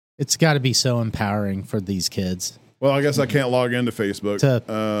 it's got to be so empowering for these kids well, I guess I can't log into Facebook.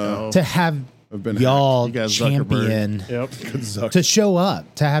 to have I've been y'all You guys champion Yep. to show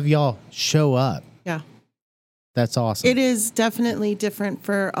up, to have y'all show up. Yeah. That's awesome. It is definitely different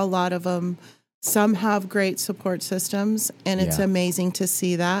for a lot of them. Some have great support systems, and it's Yeah. amazing to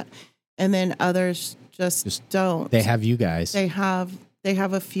see that. And then others just don't. They have you guys. They have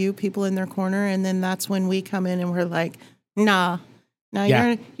a few people in their corner, and then that's when we come in and we're like, nah,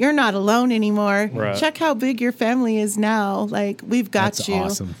 Yeah. you're not alone anymore. Right. Check how big your family is now. Like, we've got That's you.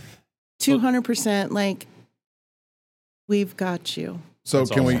 awesome. 200%. Like, we've got you. So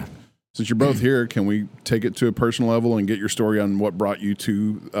That's can we, awesome. since you're both here, can we take it to a personal level and get your story on what brought you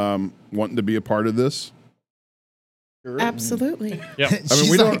to wanting to be a part of this? Absolutely. Yep. I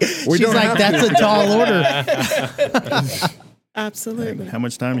mean, we don't She's like, have that's to. a tall order. Absolutely. How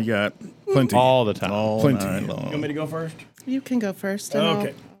much time you got? Plenty. All the time. All Plenty. night You want long. me to go first? You can go first, and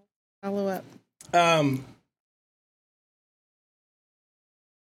Okay. I'll follow up.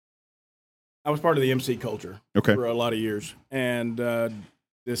 I was part of the MC culture Okay. for a lot of years, and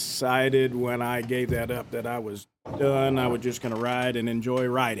decided when I gave that up that I was done. I was just going to ride and enjoy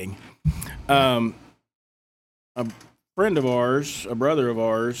riding. A friend of ours, a brother of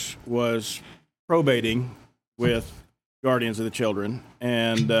ours, was probating with Guardians of the Children,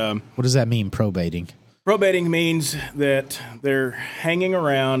 and What does that mean, probating? probating means that they're hanging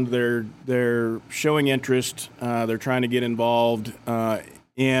around, they're showing interest, they're trying to get involved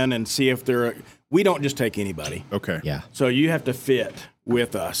in and see if they're. We don't just take anybody. Okay. Yeah. So you have to fit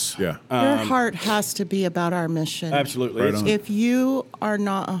with us. Yeah. Your heart has to be about our mission. Absolutely. Right It's- on. If you are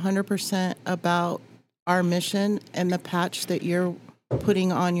not 100% about our mission and the patch that you're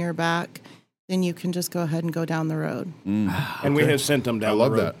putting on your back, then you can just go ahead and go down the road. And we have sent them down I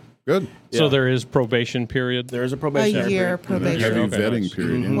love the road. that. Good. So there is probation period. There is a A probation year period. probation. Heavy Okay, vetting nice.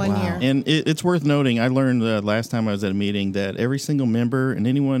 period. yeah. 1 year. And it's worth noting, I learned last time I was at a meeting that every single member and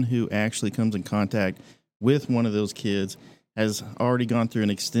anyone who actually comes in contact with one of those kids has already gone through an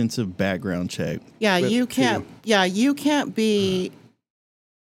extensive background check. Yeah, With you can't. two. Yeah, you can't be.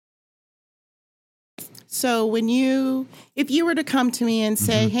 So if you were to come to me and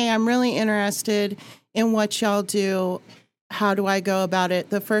say, "Hey, I'm really interested in what y'all do. How do I go about it?"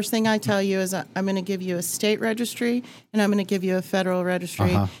 The first thing I tell you is I'm going to give you a state registry and I'm going to give you a federal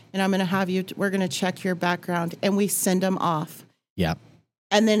registry, and I'm going to have you. We're going to check your background, and we send them off. Yeah.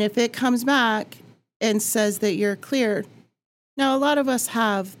 And then if it comes back and says that you're cleared, now a lot of us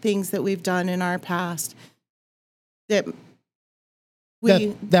have things that we've done in our past that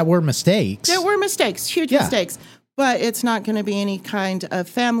That were mistakes. there were mistakes, huge Yeah. mistakes, but it's not going to be any kind of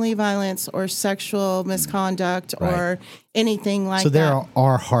family violence or sexual misconduct or anything like so that. there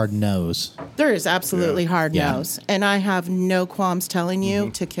are hard no's. There is absolutely hard Yeah. no's, and I have no qualms telling you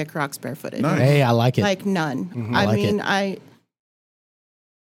to kick rocks barefooted. Nice. Hey, I like it. Like none. I like mean, it. I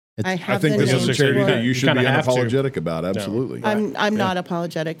I have think the this is a name charity for that it. you should kinda be have to. unapologetic about. Absolutely. I'm not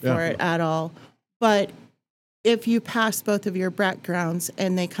apologetic for Yeah. it at all. But if you pass both of your backgrounds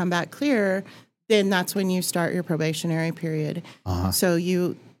and they come back clear, then that's when you start your probationary period. So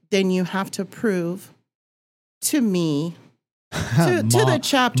you have to prove to me, to the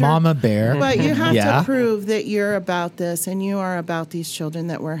chapter, Mama Bear. but you have Yeah. to prove that you're about this and you are about these children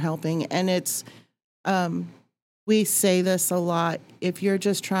that we're helping. And it's, we say this a lot. If you're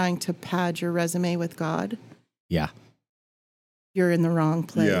just trying to pad your resume with God, Yeah. you're in the wrong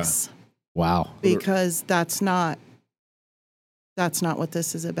place. Wow. Because that's not what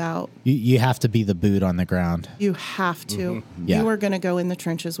this is about. You have to be the boot on the ground. You have to. Yeah. You are going to go in the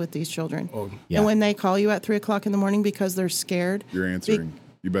trenches with these children. Yeah. And when they call you at 3:00 in the morning because they're scared, You're answering.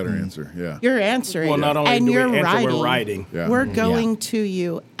 You better answer. Yeah. you're answering. Well, not only and do you're we answer, riding. we're riding. Yeah. We're going to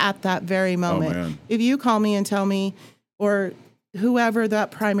you at that very moment. man. If you call me and tell me, or whoever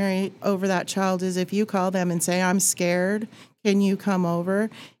that primary over that child is, if you call them and say, "I'm scared, can you come over?"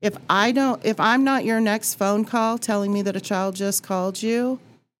 If I'm not your next phone call telling me that a child just called you,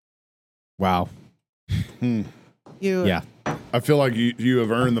 Wow. Yeah. I feel like you have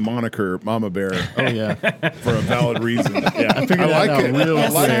earned the moniker Mama Bear Oh, yeah. for a valid reason. Yeah. I figured like that it. out real I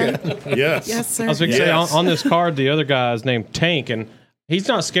like quick. it. Yes. yes, sir. I was going to say on this card, the other guy is named Tank, and he's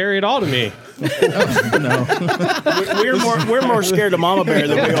not scary at all to me. We're more scared of Mama Bear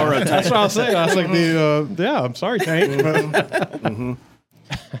than we are of That's Tank. what I was saying. I was like, I'm sorry, Tank.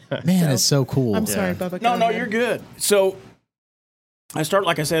 Man, it's so cool. I'm sorry, Bubba. No, go ahead. you're good. So I start,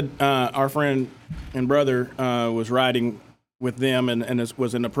 like I said, our friend and brother was riding with them and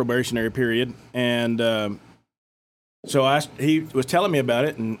was in a probationary period. And so he was telling me about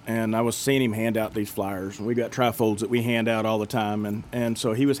it, and I was seeing him hand out these flyers. And we got trifolds that we hand out all the time. And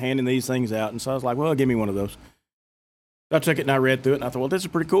so he was handing these things out. And so I was like, well, give me one of those. So I took it and I read through it, and I thought, well, this is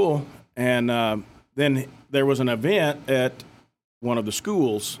pretty cool. And then there was an event at one of the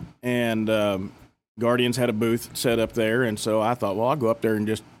schools, and Guardians had a booth set up there, and so I thought, well, I'll go up there and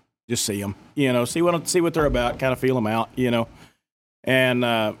just see them, see what they're about, kind of feel them out,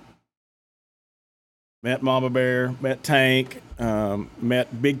 and met Mama Bear, met Tank,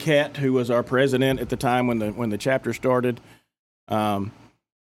 met Big Cat, who was our president at the time when the chapter started, and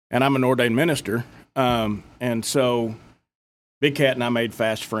I'm an ordained minister, and so Big Cat and I made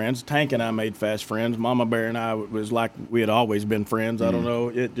fast friends. Tank and I made fast friends. Mama Bear and I was like we had always been friends. I don't know.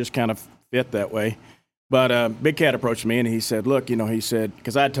 It just kind of fit that way. But Big Cat approached me and he said, look, he said,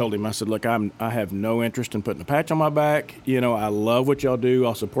 because I told him, I said, look, I have no interest in putting a patch on my back. I love what y'all do.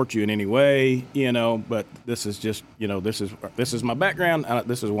 I'll support you in any way, but this is just, this is my background.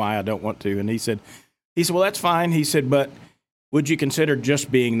 This is why I don't want to. And he said, well, that's fine. He said, but would you consider just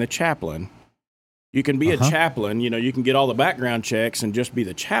being the chaplain? You can be a chaplain, you can get all the background checks and just be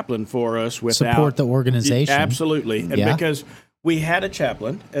the chaplain for us without support the organization. Absolutely. And because we had a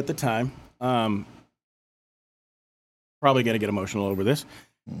chaplain at the time, probably going to get emotional over this,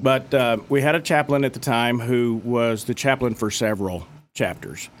 but we had a chaplain at the time who was the chaplain for several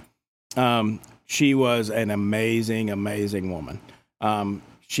chapters. She was an amazing, amazing woman.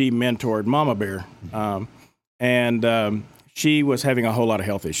 She mentored Mama Bear, and she was having a whole lot of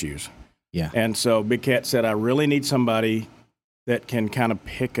health issues. Yeah. And so Big Cat said, I really need somebody that can kind of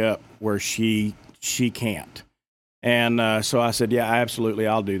pick up where she can't. And so I said, yeah, absolutely,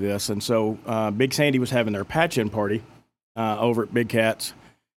 I'll do this. And so Big Sandy was having their patch-in party over at Big Cat's.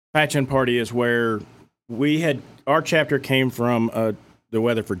 Patch-in party is where our chapter came from the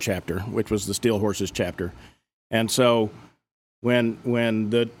Weatherford chapter, which was the Steel Horses chapter. And so when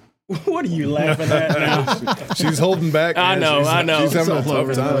the what are you laughing at now? She's holding back. I know. She's having a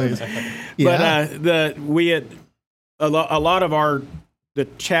tough time. But we had a lot of the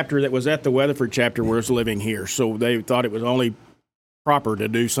chapter that was at the Weatherford chapter was living here, so they thought it was only proper to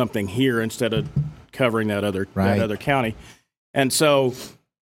do something here instead of covering that other county. And so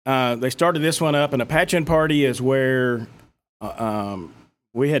they started this one up, and a patch-in party is where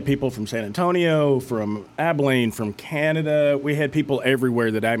we had people from San Antonio, from Abilene, from Canada. We had people everywhere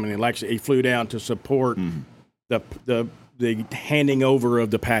that actually flew down to support the handing over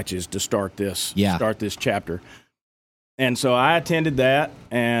of the patches to start this chapter. And so I attended that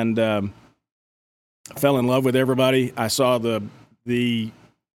and fell in love with everybody. I saw the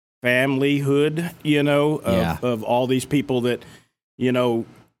familyhood, of all these people that,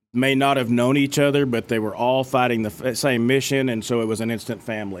 may not have known each other, but they were all fighting the same mission, and so it was an instant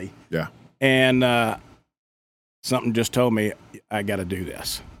family. Yeah. And something just told me, I got to do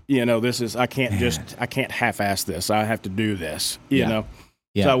this. I can't half-ass this. I have to do this, know.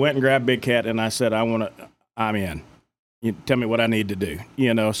 Yeah. So I went and grabbed Big Cat, and I said, I'm in. You tell me what I need to do,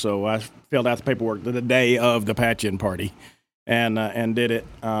 So I filled out the paperwork the day of the patch-in party, and did it.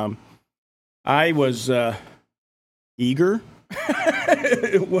 I was eager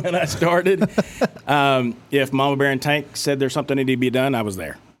when I started. If Mama Bear and Tank said there's something that needed to be done, I was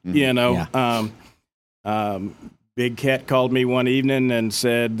there. Big Cat called me one evening and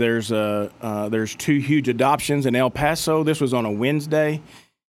said there's 2 huge adoptions in El Paso. This was on a Wednesday.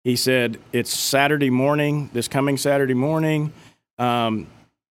 He said, it's Saturday morning, this coming Saturday morning. Can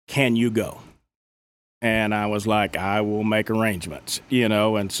you go? And I was like, I will make arrangements,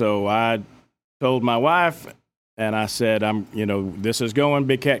 And so I told my wife, and I said, this is going.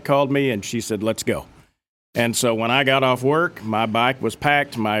 Big Cat called me, and she said, let's go. And so when I got off work, my bike was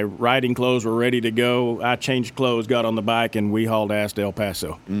packed. My riding clothes were ready to go. I changed clothes, got on the bike, and we hauled ass to El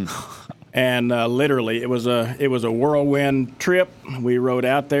Paso. And literally, it was a whirlwind trip. We rode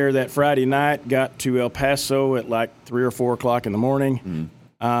out there that Friday night, got to El Paso at like 3 or 4 o'clock in the morning.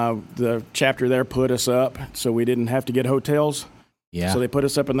 The chapter there put us up, so we didn't have to get hotels. Yeah. So they put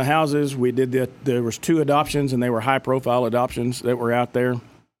us up in the houses. We did there was 2 adoptions, and they were high-profile adoptions that were out there.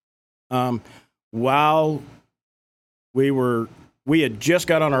 While we had just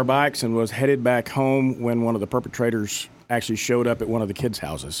got on our bikes and was headed back home when one of the perpetrators actually showed up at one of the kids'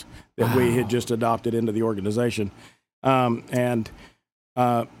 houses that we had just adopted into the organization. And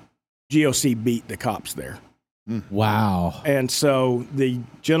GOC beat the cops there. Wow. And so the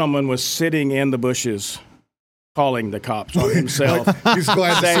gentleman was sitting in the bushes calling the cops on himself. He's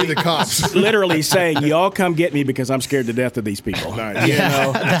glad to see the cops. Literally saying, y'all come get me because I'm scared to death of these people. Nice.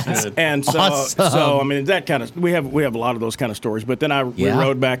 That's and so, awesome. That kind of, we have a lot of those kind of stories. But then we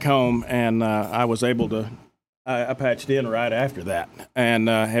rode back home, and I was able to, I patched in right after that, and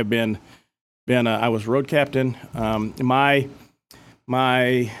have been I was road captain. My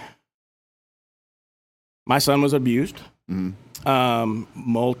son was abused.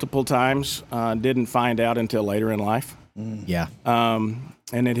 Multiple times, didn't find out until later in life. Yeah. And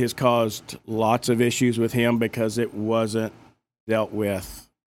it has caused lots of issues with him because it wasn't dealt with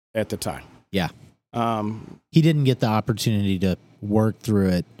at the time. Yeah. He didn't get the opportunity to work through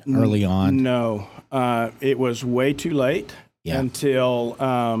it early on. No. It was way too late until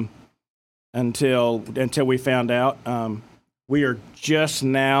we found out. We are just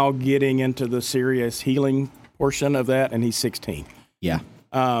now getting into the serious healing portion of that, and he's 16. Yeah.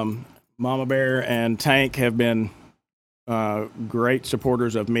 Mama Bear and Tank have been great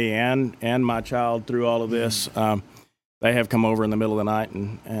supporters of me and my child through all of this. They have come over in the middle of the night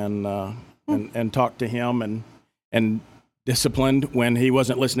and talked to him and disciplined when he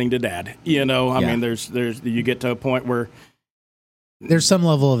wasn't listening to Dad. You know, I mean, there's you get to a point where there's some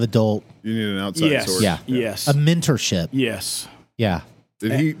level of adult. You need an outside source. Yeah. Yes. A mentorship. Yes. Yeah.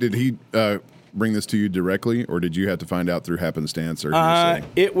 Did he bring this to you directly, or did you have to find out through happenstance or hearsay?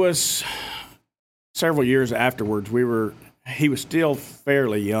 It was several years afterwards. He was still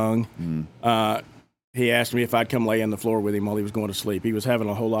fairly young. He asked me if I'd come lay on the floor with him while he was going to sleep. He was having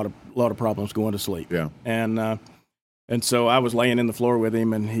a whole lot of problems going to sleep. Yeah. And so I was laying in the floor with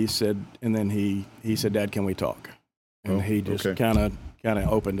him, and he said, Dad, can we talk? And he just kind of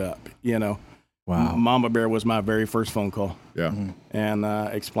opened up, you know. Wow. Mama Bear was my very first phone call. Yeah. And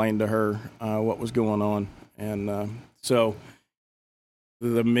explained to her what was going on. And so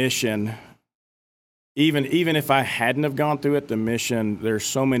the mission, even if I hadn't have gone through it, the mission, there's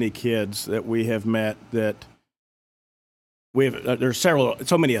so many kids that we have met that there's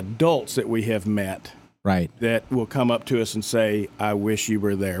so many adults that we have met. Right. That will come up to us and say, I wish you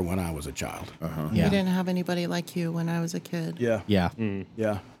were there when I was a child. Yeah. We didn't have anybody like you when I was a kid. Yeah. Yeah.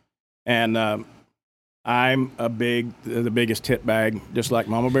 Yeah. And I'm the biggest tit bag, just like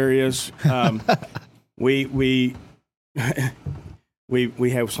Mama Bear is. We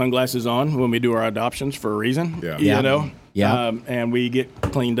have sunglasses on when we do our adoptions for a reason. Yeah. You know? Yeah. And we get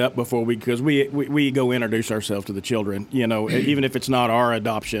cleaned up before because we go introduce ourselves to the children. You know, even if it's not our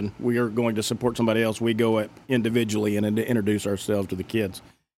adoption, we are going to support somebody else. We go individually and introduce ourselves to the kids.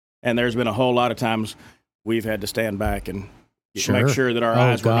 And there's been a whole lot of times we've had to stand back and make sure that our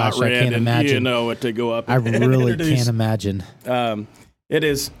eyes were not red, I can't imagine. You know, to go up. I really can't imagine. It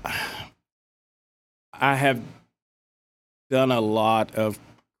is. I have done a lot of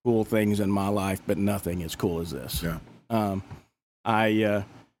cool things in my life, but nothing as cool as this. Yeah. I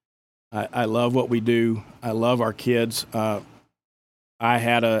love what we do. I love our kids. I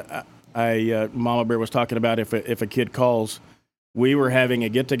had Mama Bear was talking about if a kid calls, we were having a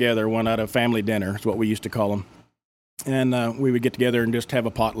get together one at a family dinner. Is what we used to call them, and we would get together and just have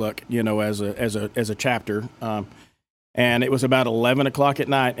a potluck, you know, as a chapter. And it was about 11 o'clock at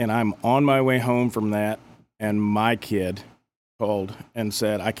night, and I'm on my way home from that, and my kid called and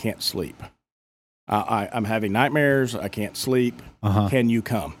said, I can't sleep. I'm having nightmares. I can't sleep. Can you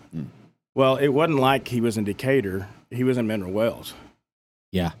come? Well, it wasn't like he was in Decatur. He was in Mineral Wells.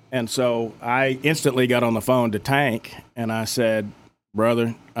 Yeah. And so I instantly got on the phone to Tank, and I said,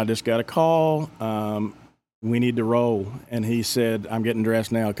 brother, I just got a call. We need to roll. And he said, I'm getting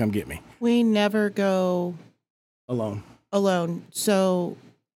dressed now. Come get me. We never go alone. So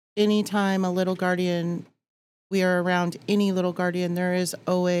anytime a little guardian, we are around any little guardian, there is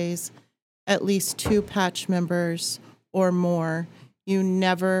always at least 2 patch members or more. You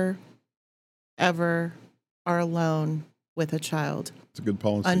never, ever are alone with a child. It's a good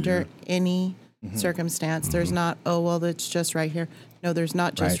policy. Under any circumstance. There's not, it's just right here. No, there's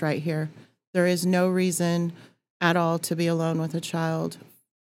not just right here. There is no reason at all to be alone with a child.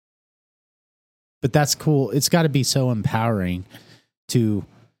 But that's cool. It's got to be so empowering to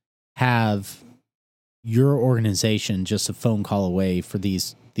have your organization just a phone call away for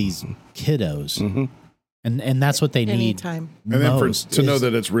these kiddos. And that's what they need. Anytime. And then to know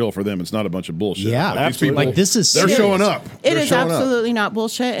that it's real for them. It's not a bunch of bullshit. Yeah, like, these people, like this is they're showing up. It is absolutely not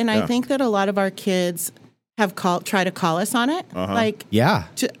bullshit. And I think that a lot of our kids have tried to call us on it. Like,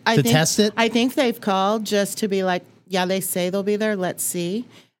 to test it. I think they've called just to be like, yeah, they say they'll be there. Let's see.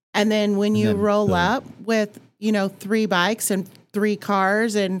 And then when you roll up with, 3 bikes and 3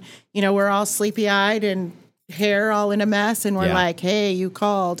 cars and, we're all sleepy eyed and hair all in a mess. And we're like, hey, you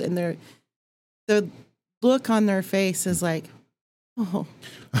called. And the look on their face is like, oh,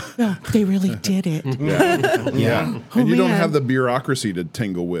 no, they really did it. And you don't have the bureaucracy to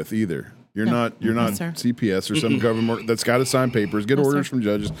tingle with either. You're not CPS or some government that's got to sign papers, get orders from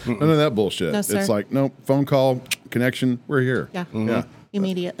judges. None of that bullshit. No, sir. It's like, no, phone call, connection, we're here. Yeah.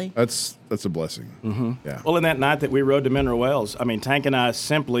 Immediately. That's a blessing. Yeah. Well, in that night that we rode to Mineral Wells, I mean, Tank and I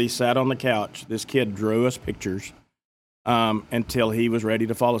simply sat on the couch. This kid drew us pictures until he was ready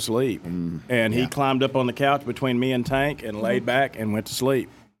to fall asleep. And he climbed up on the couch between me and Tank and laid back and went to sleep.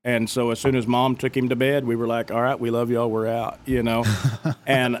 And so as soon as Mom took him to bed, we were like, all right, we love y'all, we're out,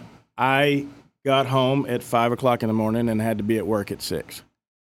 And I got home at 5 o'clock in the morning and had to be at work at 6.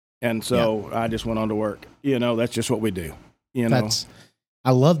 And so I just went on to work. That's just what we do. I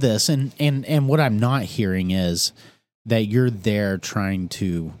love this. And what I'm not hearing is that you're there trying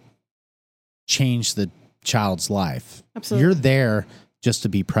to change the child's life. Absolutely. You're there just to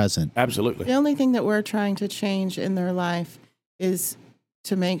be present. Absolutely. The only thing that we're trying to change in their life is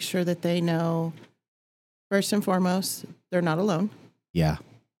to make sure that they know, first and foremost, they're not alone. Yeah.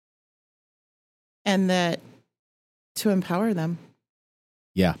 And that to empower them.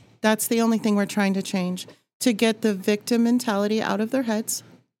 Yeah. That's the only thing we're trying to change, to get the victim mentality out of their heads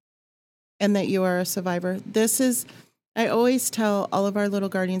and that you are a survivor. I always tell all of our little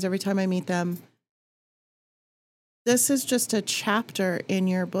guardians every time I meet them, this is just a chapter in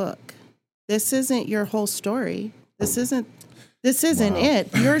your book. This isn't your whole story. This isn't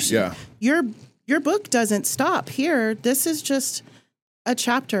it. Your book doesn't stop here. This is just a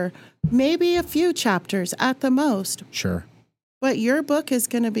chapter, maybe a few chapters at the most. Sure. But your book is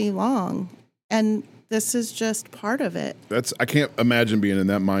going to be long, and this is just part of it. I can't imagine being in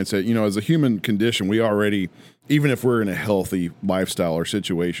that mindset. You know, as a human condition, we already, even if we're in a healthy lifestyle or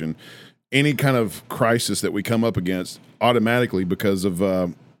situation, any kind of crisis that we come up against automatically because of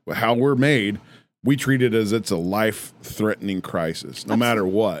how we're made, we treat it as it's a life-threatening crisis, no matter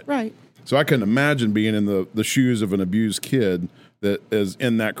what. Right. So I can imagine being in the shoes of an abused kid that is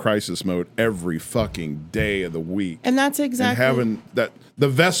in that crisis mode every fucking day of the week. And that's exactly. And having the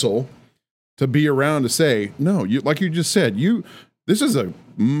vessel to be around to say, no, like you just said, this is a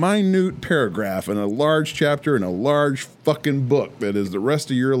minute paragraph in a large chapter in a large fucking book that is the rest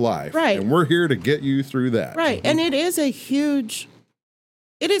of your life. Right. And we're here to get you through that. Right. And it is a huge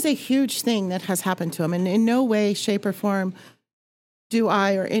thing that has happened to him. And in no way, shape, or form do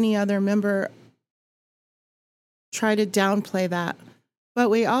I or any other member try to downplay that. But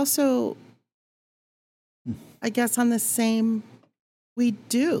we also, I guess we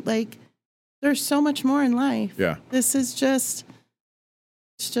do. Like, there's so much more in life. Yeah. This is it's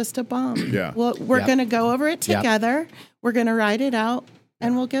just a bomb. Yeah. Well, we're going to go over it together. We're going to ride it out,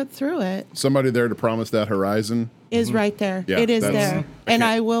 and we'll get through it. Somebody there to promise that horizon. Is right there. Yeah, it is there. And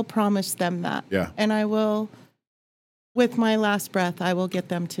I will promise them that. Yeah. And I will, with my last breath, I will get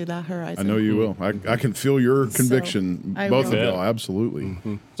them to that horizon. I know you will. I can feel your conviction, both of y'all, absolutely.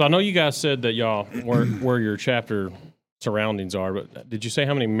 Mm-hmm. So I know you guys said that y'all where your chapter surroundings are, but did you say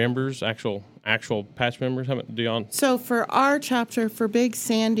how many members, actual patch members, how many do y'all? So for our chapter, for Big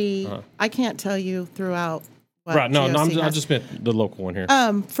Sandy, I can't tell you throughout what Right, no, GOC I has. just meant the local one here.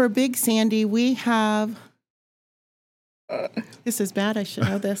 For Big Sandy, we have... this is bad. I should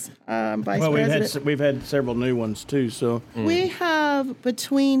know this. Vice President. We've had several new ones too. So we have,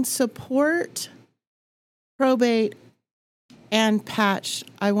 between support, probate, and patch,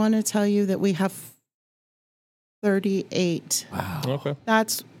 I want to tell you that we have 38. Wow. Okay.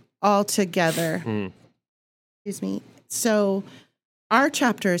 That's all together. Excuse me. So our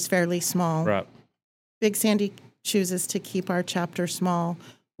chapter is fairly small. Right. Big Sandy chooses to keep our chapter small.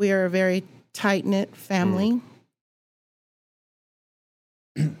 We are a very tight-knit family.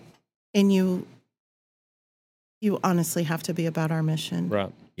 And you honestly have to be about our mission.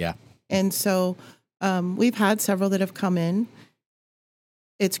 Right. Yeah. And so we've had several that have come in.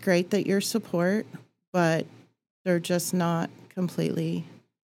 It's great that your support, but they're just not completely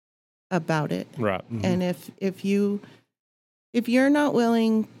about it. Right. Mm-hmm. And if you're not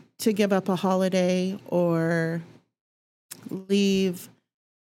willing to give up a holiday or leave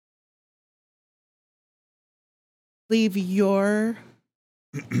your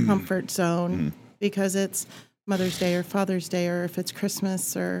comfort zone because it's Mother's Day or Father's Day, or if it's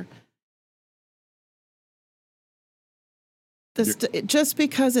Christmas, or just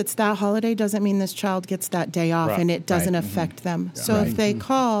because it's that holiday doesn't mean this child gets that day off, and it doesn't affect them. So if they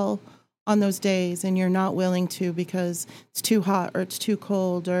call on those days and you're not willing to because it's too hot or it's too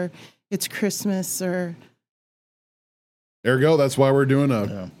cold or it's Christmas or... There we go. That's why we're doing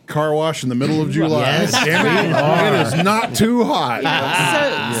a car wash in the middle of July. Yes, it is not too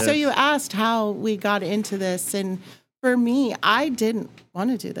hot. So you asked how we got into this, and for me, I didn't want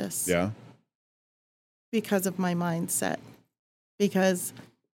to do this. Yeah. Because of my mindset. Because...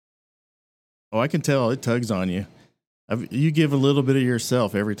 Oh, I can tell it tugs on you. You give a little bit of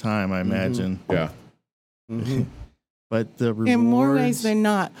yourself every time, I imagine. Yeah. But the rewards... In more ways than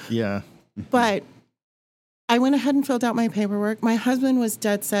not. Yeah. But... I went ahead and filled out my paperwork. My husband was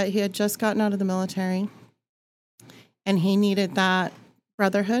dead set. He had just gotten out of the military. And he needed that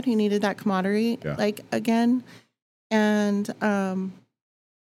brotherhood. He needed that camaraderie, again. And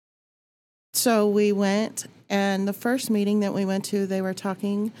so we went. And the first meeting that we went to, they were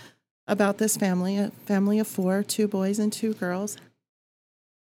talking about this family, a family of 4, 2 boys and 2 girls.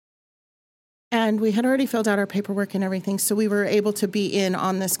 And we had already filled out our paperwork and everything, so we were able to be in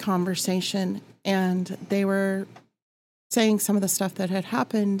on this conversation. And they were saying some of the stuff that had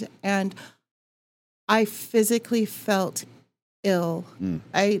happened, and I physically felt ill.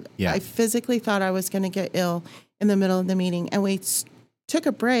 I physically thought I was going to get ill in the middle of the meeting. And we took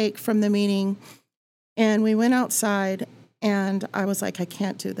a break from the meeting and we went outside and I was like, I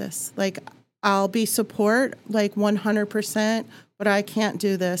can't do this. Like, I'll be support, like 100%, but I can't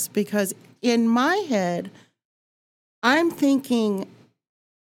do this because in my head, I'm thinking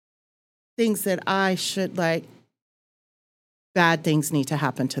things that I should like, bad things need to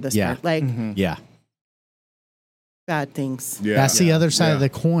happen to this person. Like, bad things. Yeah. That's the other side of the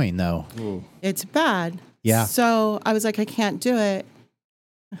coin, though. Ooh. It's bad. Yeah. So I was like, I can't do it.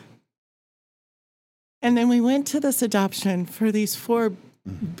 And then we went to this adoption for these 4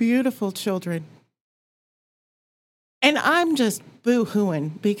 beautiful children. And I'm just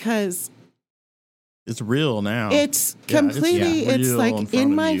boo-hooing because it's real now. It's completely, it's like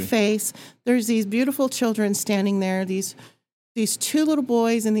in my you. face. There's these beautiful children standing there, these 2 little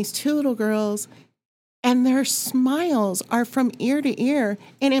boys and these 2 little girls, and their smiles are from ear to ear.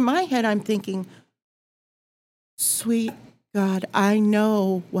 And in my head, I'm thinking, sweet God, I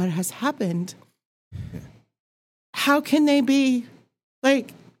know what has happened. How can they be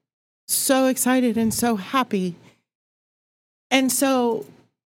like so excited and so happy? And so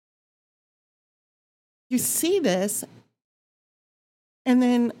you see this, and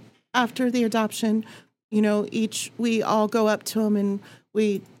then after the adoption, you know, we all go up to them and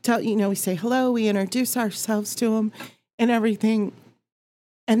we tell, you know, we say hello, we introduce ourselves to them and everything.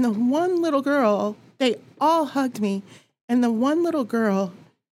 And the one little girl, they all hugged me. And the one little girl,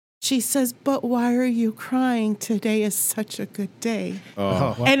 she says, but why are you crying? Today is such a good day.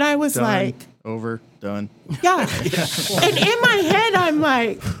 And I was like, done. Yeah. And in my head, I'm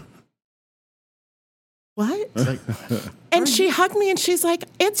like, what? And she hugged me and she's like,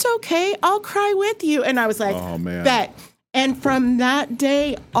 it's okay. I'll cry with you. And I was like, oh, man. Bet. And from that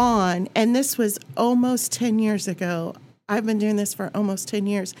day on, and this was almost 10 years ago, I've been doing this for almost 10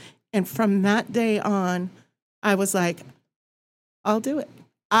 years. And from that day on, I was like, I'll do it.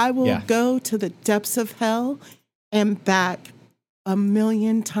 I will go to the depths of hell and back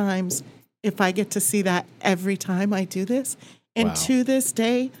 1,000,000 times if I get to see that every time I do this. And to this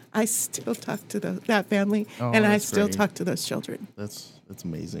day, I still talk to that family, and I still talk to those children. That's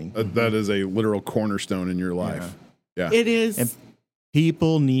amazing. That is a literal cornerstone in your life. Yeah. It is. And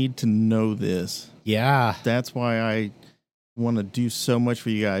people need to know this. Yeah. That's why I want to do so much for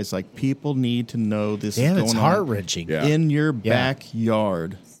you guys. Like, people need to know this is going it's heart-wrenching. in your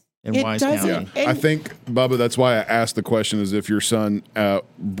backyard in Wise County. Yeah. I think, Bubba, that's why I asked the question, is if your son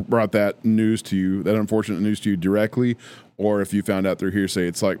brought that news to you, that unfortunate news to you directly, or if you found out through hearsay.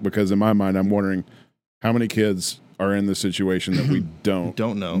 It's like, because in my mind, I'm wondering how many kids are in the situation that we don't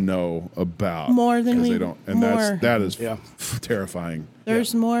know about. More than they don't. And that is terrifying.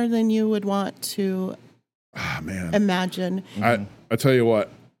 There's more than you would want to imagine. I tell you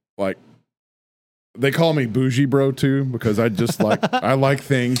what, like, they call me bougie bro too, because I just I like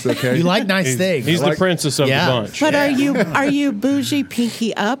things. Okay, you like nice things. He's the princess of the bunch. But are you bougie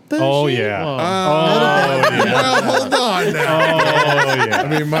pinky up bougie? Oh yeah. Well, hold on now. Oh yeah. I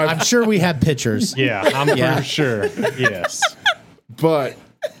mean, I'm sure we have pictures. Yeah, I'm pretty sure. Yes. But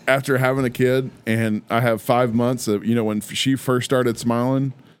after having a kid, and I have 5 months of, when she first started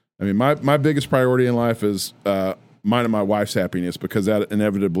smiling, I mean, my biggest priority in life is mine and my wife's happiness, because that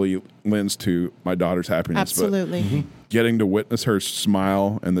inevitably lends to my daughter's happiness. Absolutely. But getting to witness her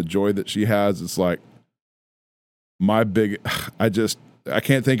smile and the joy that she has, it's like I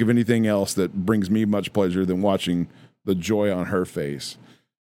can't think of anything else that brings me much pleasure than watching the joy on her face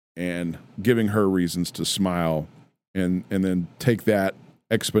and giving her reasons to smile, and then take that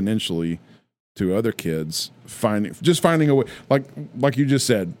exponentially to other kids, finding a way, like you just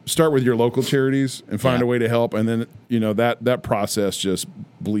said, start with your local charities and find a way to help, and then that process just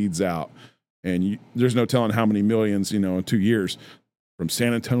bleeds out, and there's no telling how many millions in 2 years, from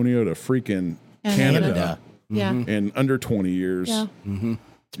San Antonio to freaking Canada. In under 20 years. Yeah.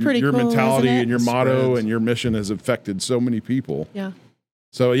 It's pretty your cool, mentality isn't it? and your motto and your mission has affected so many people. Yeah.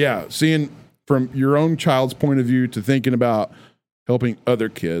 So seeing from your own child's point of view to thinking about helping other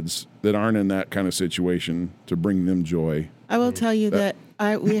kids that aren't in that kind of situation, to bring them joy. I will tell you that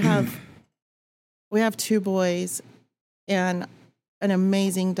we have 2 boys and an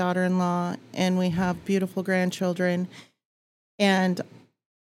amazing daughter-in-law, and we have beautiful grandchildren, and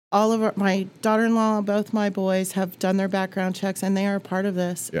all of my daughter-in-law, both my boys have done their background checks, and they are a part of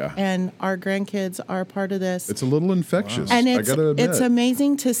this. Yeah. And our grandkids are a part of this. It's a little infectious. And I gotta admit. it's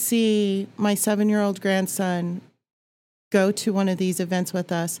amazing to see my 7-year-old grandson go to one of these events with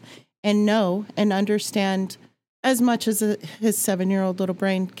us and know and understand as much as his 7-year-old little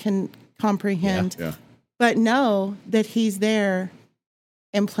brain can comprehend. Yeah. but know that he's there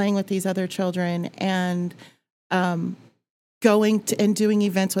and playing with these other children and going to, and doing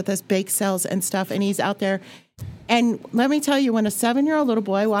events with us, bake sales and stuff. And he's out there. And let me tell you, when a 7-year-old little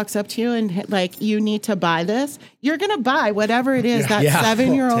boy walks up to you and like, you need to buy this, you're going to buy whatever it is that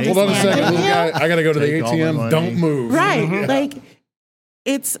 7-year-old is Hold on a second. handing Little you. guy, I got to go to the ATM. Don't move. Right. Like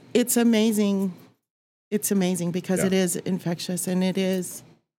it's amazing. It's amazing because it is infectious, and it is,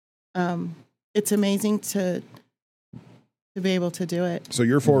 it's amazing to be able to do it. So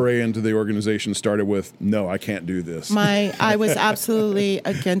your foray into the organization started with, no, I can't do this. I was absolutely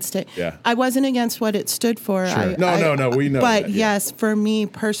against it. Yeah. I wasn't against what it stood for. Sure. No, we know But that, yes, for me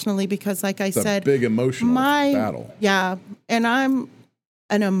personally, because like I said, a big emotional battle. Yeah. And I'm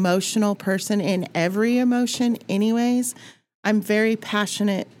an emotional person in every emotion anyways. I'm very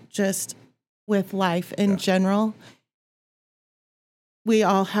passionate just with life in general. We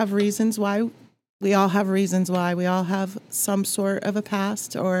all have reasons why. We all have some sort of a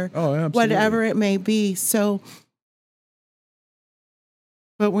past or whatever it may be. So,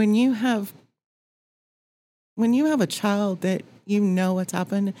 but when you have a child that you know what's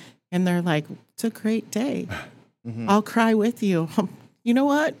happened and they're like, it's a great day. I'll cry with you. You know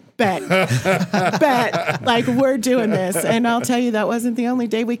what? Bet. Like, we're doing this. And I'll tell you, that wasn't the only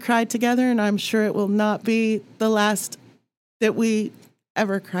day we cried together, and I'm sure it will not be the last that we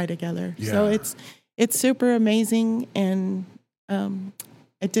ever cry together. Yeah. So it's super amazing. And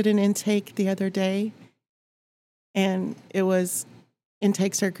I did an intake the other day, and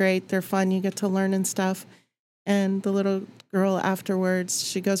intakes are great. They're fun. You get to learn and stuff. And the little girl afterwards,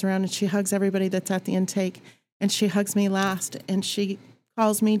 she goes around and she hugs everybody that's at the intake, and she hugs me last, and she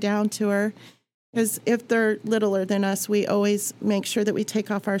calls me down to her. Because if they're littler than us, we always make sure that we take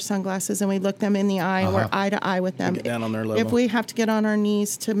off our sunglasses and we look them in the eye, and we're eye to eye with them. Get down on their level. If we have to get on our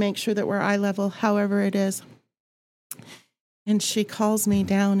knees to make sure that we're eye level, however it is. And she calls me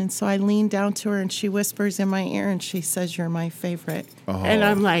down, and so I lean down to her, and she whispers in my ear, and she says, "You're my favorite." And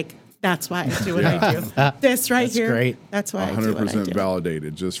I'm like, that's why I do what I do. This that's here, great. That's why I do what I do. 100%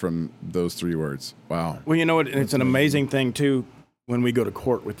 validated just from those 3 words. Wow. Well, you know what? It's an amazing thing, too, when we go to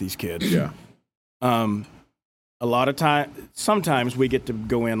court with these kids. Yeah. A lot of time, sometimes we get to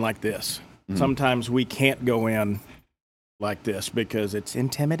go in like this. Sometimes we can't go in like this because it's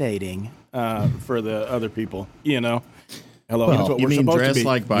intimidating for the other people, you know. Hello, Well, that's what you we're mean supposed dress to be.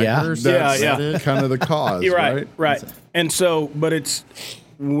 like bikers? That's kind of the cause, You're right? right. And so, but it's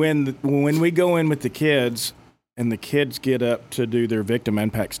when we go in with the kids and the kids get up to do their victim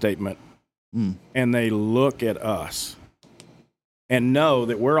impact statement and they look at us and know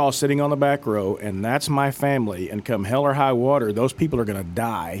that we're all sitting on the back row and that's my family, and come hell or high water, those people are going to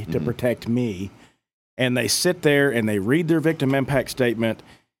die to protect me. And they sit there and they read their victim impact statement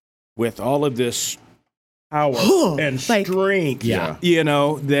with all of this power and strength, you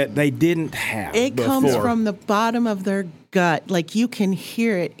know, that they didn't have It before. comes from the bottom of their gut. Like, you can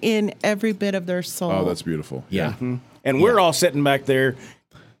hear it in every bit of their soul. Oh, that's beautiful. Yeah. And we're all sitting back there,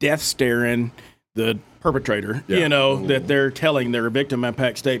 death staring the perpetrator, you know, that they're telling their victim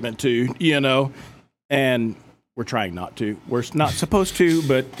impact statement to, you know, and we're trying not to. We're not supposed to,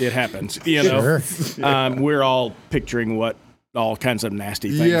 but it happens, you know. We're all picturing what all kinds of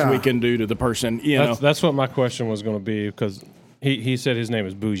nasty things we can do to the person, you know. That's what my question was going to be, because he said his name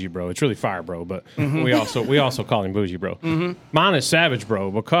is Bougie Bro. It's really Fire Bro, but we also call him Bougie Bro. Mine is Savage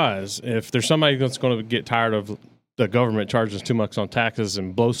Bro, because if there's somebody that's going to get tired of the government charges too much on taxes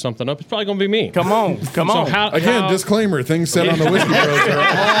and blows something up, it's probably going to be me. Come on. Again, disclaimer, things said on the Whiskey Bros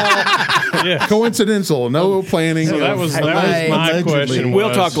are all coincidental, no planning. So that was my question.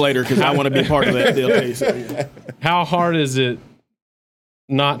 We'll talk later, because I want to be part of that deal too. How hard is it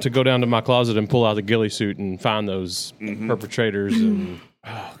not to go down to my closet and pull out the ghillie suit and find those perpetrators? And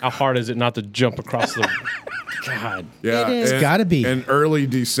how hard is it not to jump across the... God. Yeah, It is. It's gotta be. In early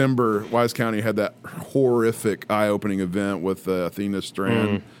December, Wise County had that horrific eye-opening event with Athena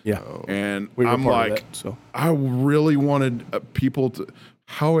Strand. And We were I'm part of like, that, so. I really wanted people to,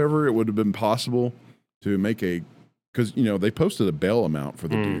 however it would have been possible to make because, you know, they posted a bail amount for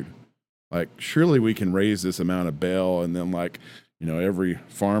the dude. Like, surely we can raise this amount of bail, and then, like, you know, every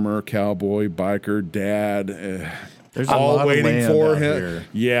farmer, cowboy, biker, dad, There's all a lot waiting of land for out him. here.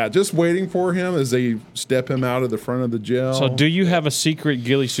 Yeah, just waiting for him as they step him out of the front of the jail. So do you have a secret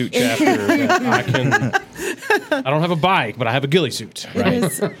ghillie suit chapter that I can... I don't have a bike, but I have a ghillie suit. Right?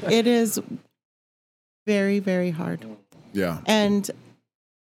 It is very, very hard. Yeah. And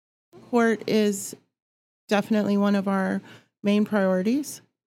court is definitely one of our main priorities.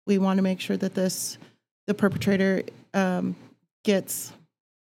 We want to make sure that the perpetrator gets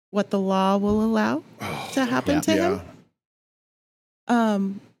what the law will allow to happen to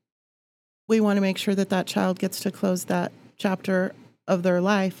him. We want to make sure that that child gets to close that chapter of their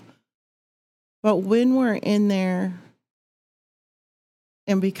life. But when we're in there,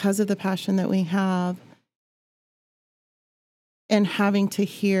 and because of the passion that we have, and having to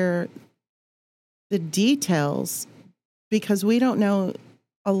hear the details, because we don't know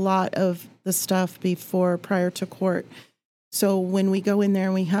a lot of the stuff prior to court. So when we go in there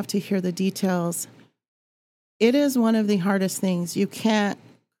and we have to hear the details, it is one of the hardest things. You can't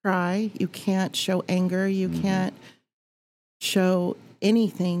cry, you can't show anger, you can't show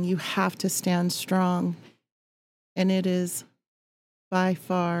anything. You have to stand strong. And it is by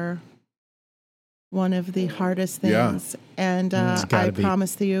far one of the hardest things. And I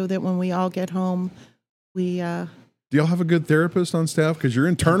promise you that when we all get home, we... do y'all have a good therapist on staff? Because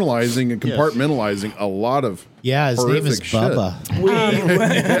you're internalizing and compartmentalizing a lot of his name is Bubba.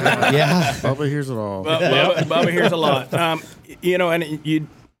 Bubba hears it all. Bubba hears a lot.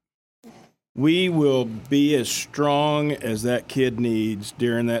 We will be as strong as that kid needs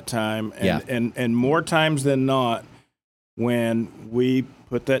during that time. And more times than not, when we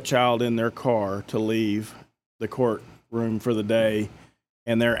put that child in their car to leave the courtroom for the day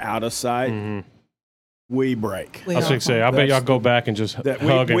and they're out of sight, we break. I was going to say, I bet y'all go back and just hug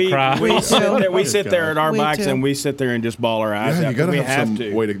and cry. We sit there at our bikes and we sit there and just bawl our eyes out. You got to have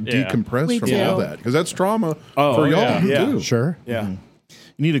some way to decompress from all that, because that's trauma for y'all too. Sure. Yeah.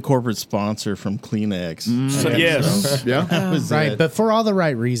 You need a corporate sponsor from Kleenex. Yes. Right, but for all the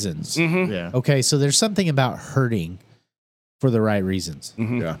right reasons. Yeah. Okay, so there's something about hurting for the right reasons.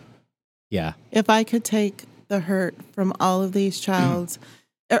 Yeah. If I could take the hurt from all of these children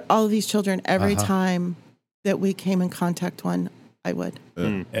every time that we came in contact one, I would.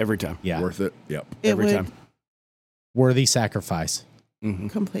 Every time. Yeah. Worth it. Yep. Every time. Worthy sacrifice.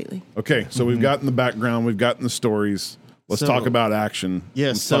 Completely. Okay, so we've gotten the background, we've gotten the stories. Let's talk about action.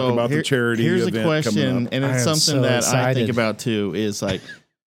 Yes. Let's talk about the charity Here's event a question, and it's something that excited. I think about too. Is like,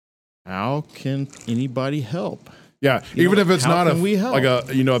 how can anybody help? Yeah, even if it's not a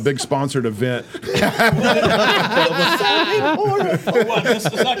big sponsored event. This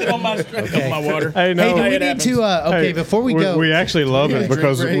is not on my water. Hey, no. Hey, do we need to, before we go. We actually love it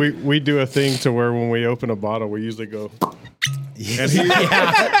because we do a thing to where when we open a bottle, we usually go...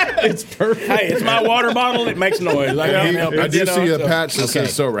 It's perfect. Hey, it's my water bottle. It makes noise. I do see a patch that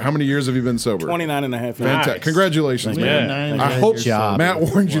says sober. How many years have you been sober? 29 and a half years. Fantastic. Nice. Congratulations, man. I hope Matt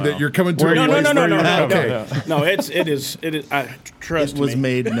warned you that you're coming to a place where you're okay. No, it is. Trust me. It was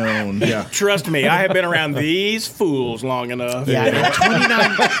made known. Yeah. Trust me, I have been around these fools long enough.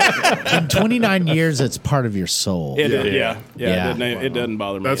 Yeah, in 29 years, it's part of your soul. It doesn't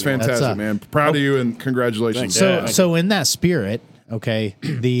bother me. That's fantastic, man. Proud of you and congratulations. So in that spirit, okay,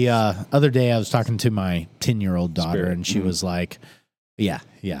 the other day I was talking to my 10-year-old daughter, and she was like, in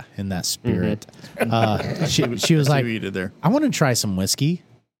that spirit. She was like, I want to try some whiskey.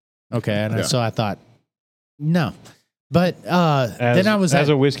 Okay, and so I thought, no. But then I was as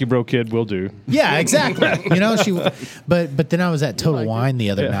a whiskey bro kid will do. Yeah, exactly. But then I was at Total Wine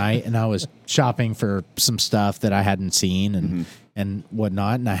the other night, and I was shopping for some stuff that I hadn't seen and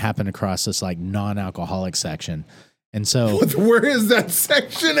whatnot, and I happened across this like non-alcoholic section. And so, where is that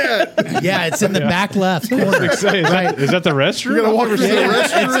section at? Yeah, it's in the back left corner. Right? Is that the restroom? You gotta walk to the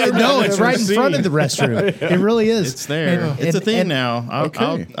restroom. No, it's right in front of the restroom. It really is. It's there. It's a thing now.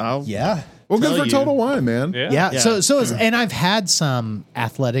 I'll Well, good for Total Wine, man. Yeah. So it's, and I've had some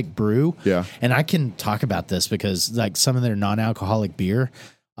Athletic Brew. Yeah. And I can talk about this because like some of their non-alcoholic beer,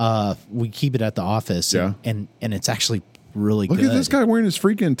 we keep it at the office. Yeah. And it's actually really good. Look at this guy wearing his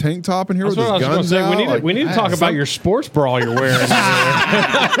freaking tank top in here with his guns out. We need to talk about your sports bra you're wearing.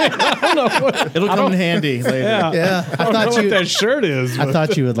 It'll come in handy later. Yeah. I thought what that shirt is. I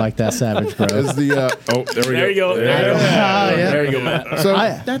thought you would like that, Savage Bro. Is the there we go. There you go, Matt. So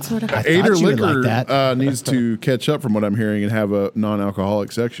that's what I Ader thought you would Liquor like that. needs to catch up from what I'm hearing and have a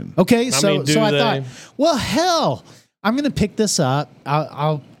non-alcoholic section. Okay, so I thought, well, hell, I'm going to pick this up.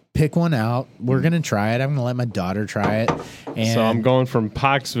 I'll pick one out. We're going to try it. I'm going to let my daughter try it. And so I'm going from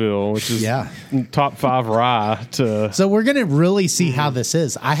Pikesville, which is top 5 rye, to... So we're going to really see how this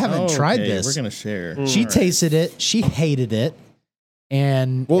is. I haven't tried this. We're going to share. She tasted it. She hated it.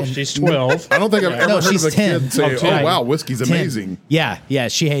 And she's 12. I don't think I've ever heard of a 10. kid say, "Oh wow, whiskey's 10. amazing." Yeah,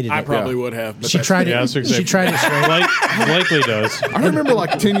 she hated it. I probably would have. But she tried it. She tried it straight. Blakely does. I remember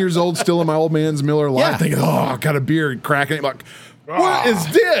like 10 years old, still in my old man's Miller Lite, thinking, "Oh, I got a beer," and cracking it like, "What is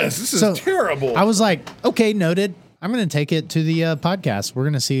this? This is terrible." I was like, "Okay, noted. I'm going to take it to the podcast. We're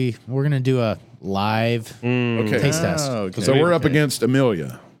going to see. We're going to do a live taste test." So we're up against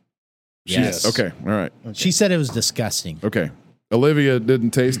Amelia. Yes. Okay. All right. She said it was disgusting. Okay. Olivia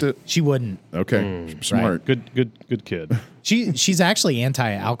didn't taste it. She wouldn't. Okay. Smart. Good kid. She's actually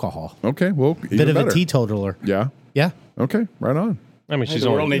anti-alcohol. Okay. Well, Bit of a teetotaler. Yeah. Yeah. Okay. Right on. I mean, she's The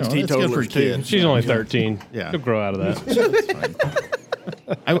world only needs it's good for teetotalers too. kids. she's only 13. Yeah. She'll grow out of that.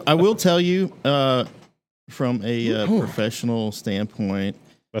 I will tell you from a professional standpoint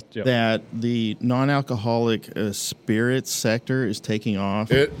But, yeah. that the non-alcoholic spirits sector is taking off.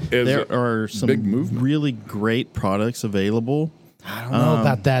 It is There a are some big movement. really great products available. I don't know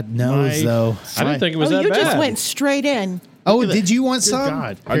about that nose, though. I didn't think it was Oh, that you bad. just went straight in. Oh, did you want some?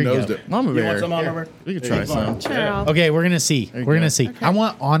 God, I nosed it. Mama Bear. Want some, Oliver? We could try some. Cheryl. Okay, we're gonna see. you We're go. gonna see. I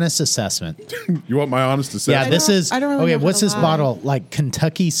want honest assessment. You want my honest assessment? Yeah, this is I don't really okay. know What's how this to lie. bottle? Like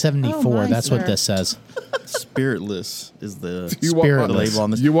Kentucky 74. my That's what sir. this says. Spiritless is the You want my, Spiritless. label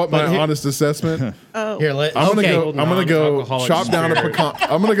on this. You want my But here- honest assessment? Here, let. I'm okay. gonna go Non-alcoholic chop down a spirit. pecan.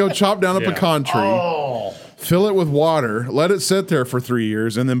 I'm gonna go chop down a Yeah. pecan tree, fill it with water, let it sit there for 3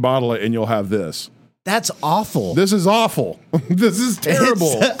 years, and then bottle it, and you'll have this. That's awful. This is awful. This is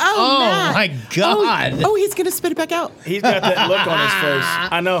terrible. Oh Matt. my god. Oh, he's gonna spit it back out. He's got that look on his face.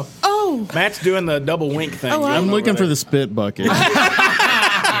 I know. Oh, Matt's doing the double wink thing. Oh, I'm over looking for there. the spit bucket.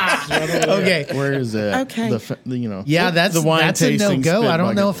 Okay. Where is it? Okay. Yeah, that's the wine that's a no tasting go. spit I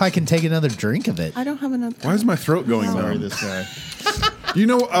don't know bucket. if I can take another drink of it. I don't have another. Why is my throat going Sorry, numb? this guy. You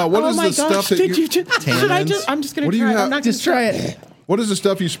know what Oh is my the gosh! stuff that Did you? you just? Should I just? I'm just gonna What do you try. have- I'm not Just try it. What is the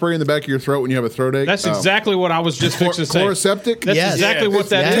stuff you spray in the back of your throat when you have a throat ache? That's exactly what I was just fixing to say. Chloroseptic. That's Yes. exactly what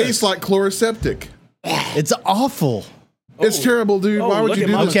that Yes. is. It tastes like chloroseptic. It's awful. It's terrible, dude. Oh, Why would look you at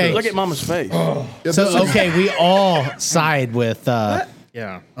do Mama's, this? Okay. Look at Mama's face. Yeah, this So is- okay, we all side with.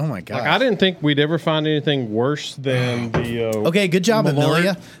 Yeah. Oh my god. Like, I didn't think we'd ever find anything worse than the. Okay, good job,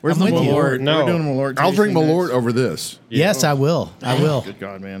 Amelia. Where's I'm the with you. Malort? No. We're doing Malort. I'll drink tasting Malort next. over this. Yes, I will. I will. Good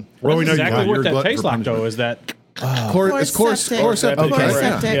God, man. Well, we That's know you exactly got- what you're that glutton tastes for like, punishment. though. Is that It's Chloroseptic. chloroseptic. Okay.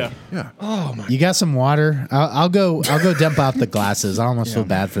 Chloroseptic. Yeah. You got some water? I'll go dump out the glasses. I almost feel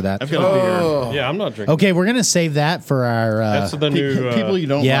bad for that. I've got a beer. Oh, Yeah, I'm not drinking. Okay, we're gonna save that for our. That's the new. People you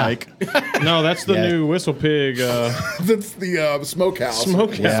don't yeah. like. No, that's the Yeah. new Whistle Pig. that's the smokehouse.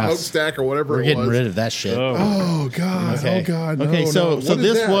 Smokehouse. Yeah. Smokestack or whatever we're it getting was. rid of that shit. Oh God! Okay. Oh God! No, Okay, so no. so What is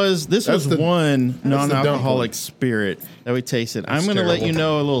this that? was That's the- one the dumb non-alcoholic one. spirit that we tasted. I'm going to let terrible. you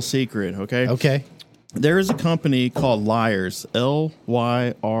know a little secret. Okay. Okay. There is a company called Lyres,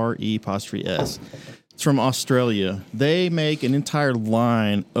 Lyre''S. It's from Australia. They make an entire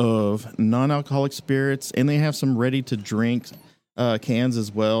line of non-alcoholic spirits, and they have some ready-to-drink cans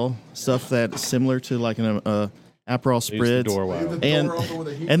as well. Stuff that's similar to like an Aperol Use the Spritz. door, wow.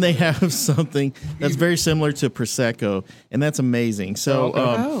 And they have something that's very similar to Prosecco, and that's amazing. So,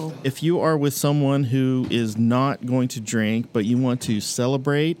 Oh. if you are with someone who is not going to drink, but you want to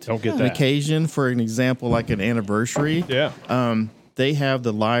celebrate Don't get an that. occasion, for an example, like an anniversary, Yeah. they have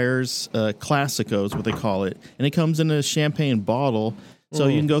the Lyres Classico is what they call it, and it comes in a champagne bottle, so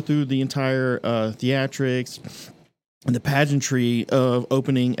you can go through the entire theatrics and the pageantry of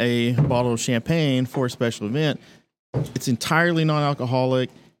opening a bottle of champagne for a special event. It's entirely non-alcoholic,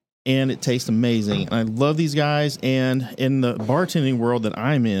 and it tastes amazing. And I love these guys. And in the bartending world that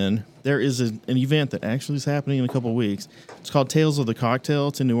I'm in, there is an event that actually is happening in a couple of weeks. It's called Tales of the Cocktail.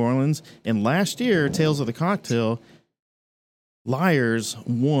 It's in New Orleans. And last year, Tales of the Cocktail, Lyres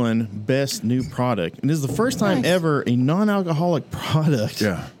won Best New Product. And this is the first time ever a non-alcoholic product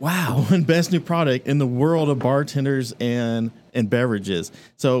Yeah. won Best New Product in the world of bartenders and beverages.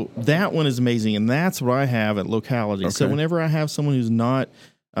 So that one is amazing, and that's what I have at Locality. So Okay. whenever I have someone who's not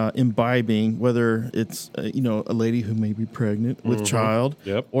imbibing, whether it's a lady who may be pregnant with child,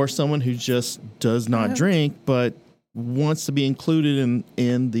 Yep. or someone who just does not drink but wants to be included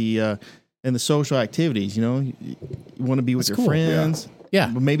in the social activities, you want to be with your cool. friends. Yeah.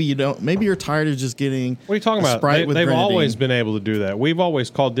 But maybe you don't. Maybe you're tired of just getting. What are you talking a about? Sprite with They've grenadine. always been able to do that. We've always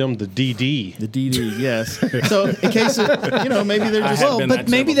called them the DD. The DD, yes. So in case maybe they're just have Well, been but that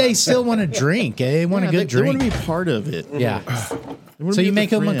maybe several they still want to drink. They want a good They want drink. to be part of it. Yeah. They wanna So be you with make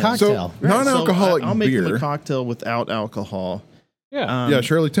their them a friends. cocktail. So non-alcoholic I'll make them beer. a cocktail without alcohol. Yeah. Yeah,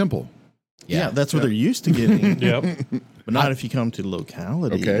 Shirley Temple. Yeah, that's what they're used to getting. Yep. But not if you come to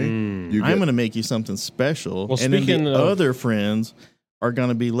Locality. Okay. Mm. You I'm get- going to make you something special. Well, and then speaking the of- other friends are going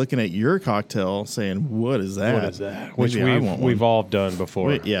to be looking at your cocktail saying, what is that? What is that? Which Maybe I want one. we've all done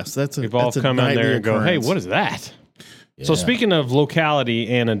before. Yes, that's a We've all that's a come in nightly there and go, "Hey, occurrence. what is that?" So speaking of Locality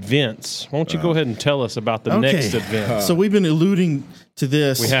and events, why don't you go ahead and tell us about the next event? So we've been alluding to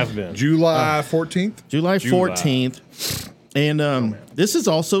this. We have been. July 14th. July July. 14th. And this is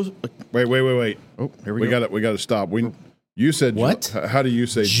also Wait. oh, here we We go. got to stop. You You said What? How do you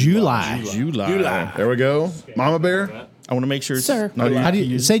say July. July. There we go. Mama Bear? I want to make sure it's Sir. not How do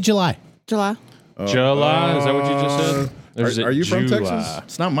you say July? July. July, is that what you just said? Or is it Are you from July? Texas?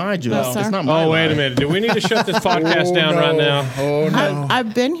 It's not my July. No, sir. It's not my. Oh, wait a lie. minute. Do we need to shut this podcast down right now? Oh, no.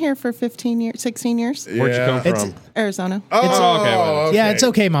 I've been here for 15 years, 16 years. Where'd you come It's- from? Arizona. Oh, okay. Well, Yeah, it's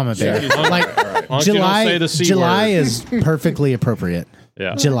okay, Mama Bear. Like Why don't you don't July, say the C July word? is perfectly appropriate.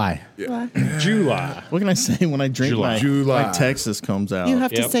 Yeah. July. July. What can I say when I drink July. my Texas comes out? You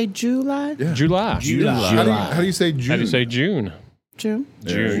have to Yep. say July, July. How do you say June? How do you say June? June.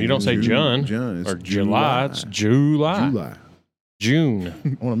 June. You don't say June. June. Or July. It's July. July. June.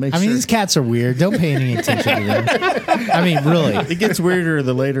 I want to make I mean, sure. these cats are weird. Don't pay any attention to them. I mean, really. It gets weirder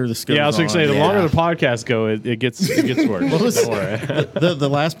the later this goes Yeah, I was going to say, the Yeah. longer the podcasts go, it gets worse. Don't worry. the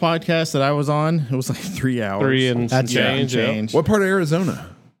last podcast that I was on, it was like 3 hours. 3 and some That's change. Yeah. change. What part of Arizona?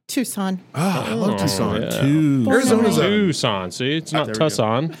 Tucson. I love Tucson. yeah. Arizona's a Tucson. See, it's not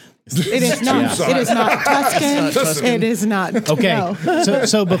Tucson. It is not. It is not Tuscan. It is not. Okay. No.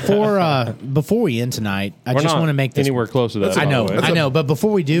 So before we end tonight, I We're just not want to make this. anywhere close to that. I know, by the way. I know. But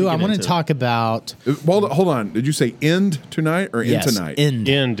before we do, I want to into it. talk about Well, hold on. Did you say end tonight or yes, end tonight? end.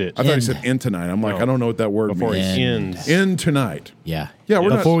 End it. I thought you End. said end tonight. I'm like, I don't know what that word Before means. it End. ends. End tonight. Yeah. Yeah, we're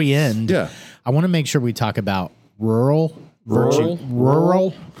not- before we end. Yeah. I want to make sure we talk about rural.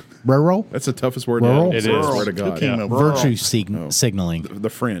 Rural? That's the toughest word Rural? to It I is. swear to God. Cooking Yeah. of- Virtue signaling. The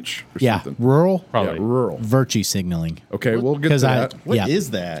French or Yeah. something. Rural. Probably. Yeah, rural. Virtue signaling. Okay, we'll get to Because I. that. What is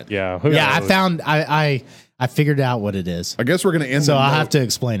yeah. that? Yeah. Who Yeah. I knows? found. I figured out what it is. I guess we're going to end So on I that- have to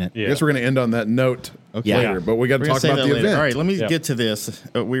explain it. Yeah. I guess we're going to end on that note Yeah. later, but we got to We're talk gonna about say the that later. event. All right, let me Yep. get to this.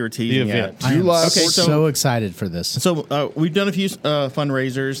 We were teasing The event. it. I am July Okay, so excited for this. So we've done a few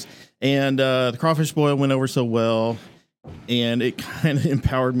fundraisers, and the crawfish boil went over so well, and it kind of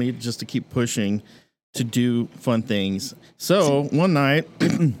empowered me just to keep pushing to do fun things. So one night,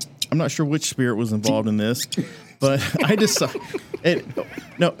 I'm not sure which spirit was involved in this, but I decided.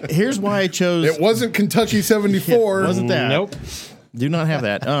 No, here's why I chose. It wasn't Kentucky 74. Wasn't that? Nope. Do not have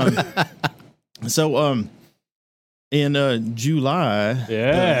that. In July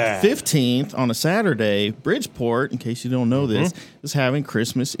Yeah. 15th on a Saturday, Bridgeport, in case you don't know this, is having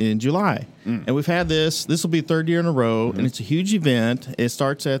Christmas in July. And we've had this will be third year in a row, and it's a huge event. It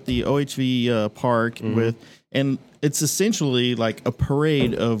starts at the OHV park and it's essentially like a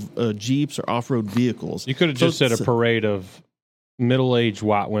parade of Jeeps or off-road vehicles. You could have just said a parade of middle-aged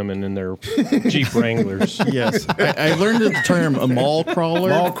white women in their Jeep Wranglers. Yes. I learned the term a mall crawler.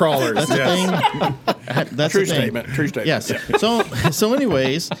 Mall crawlers. That's a yes. thing. That's True a thing. statement. True statement. Yes. So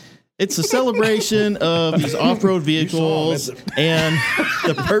anyways, it's a celebration of these off-road vehicles, and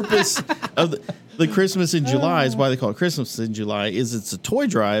the purpose of the Christmas in July is why they call it Christmas in July. Is it's a toy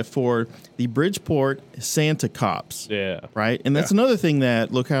drive for the Bridgeport Santa Cops. Yeah. Right, and that's another thing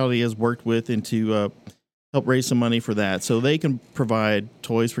that Locality has worked with and to help raise some money for that, so they can provide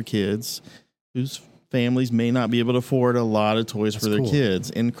toys for kids whose families may not be able to afford a lot of toys for their cool.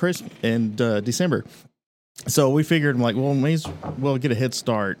 kids in December. So we figured, like, well, may as well get a head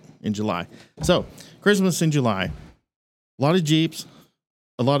start in July. So Christmas in July, a lot of Jeeps,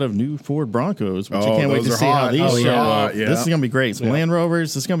 a lot of new Ford Broncos, which I can't wait those to are see how hot. these Oh, show yeah. up. Yeah. This is gonna be great. Some Land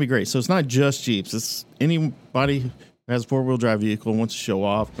Rovers, this is gonna be great. So it's not just Jeeps. It's anybody who has a 4-wheel drive vehicle and wants to show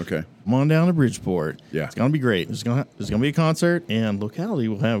off. Okay. Come on down to Bridgeport. Yeah. It's gonna be great. There's gonna be a concert, and Locality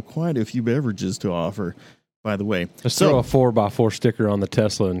will have quite a few beverages to offer. By the way, Let's throw a 4x4 sticker on the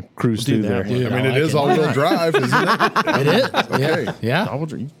Tesla and cruise do through that there. one. I mean, it is all-wheel drive, isn't it? It is. Okay. Yeah.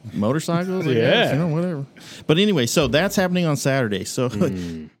 motorcycles, I Yeah. guess, whatever. But anyway, so that's happening on Saturday. So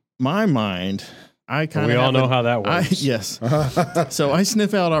my mind, I kind of We all know how that works. Yes. So I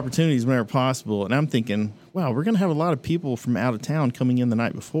sniff out opportunities whenever possible, and I'm thinking, wow, we're going to have a lot of people from out of town coming in the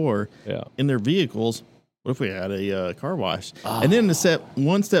night before Yeah. in their vehicles. What if we had a car wash? And then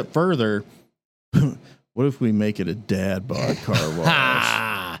one step further, what if we make it a dad bod car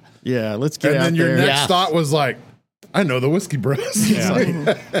wash? Yeah, let's get And out then your there. next thought was like, I know the Whiskey Bros.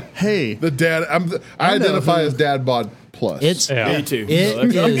 Hey, The dad. I identify as Dad Bod Plus. It's Yeah. Me too.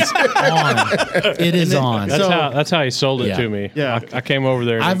 it is on. It is on. That's how he sold it Yeah. to me. Yeah. I came over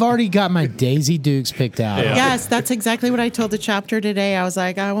there. and- I've already got my Daisy Dukes picked out. Yeah. Yes, that's exactly what I told the chapter today. I was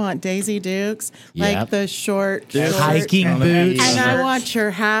like, I want Daisy Dukes, Yep. like the short Hiking On the boots. and I want your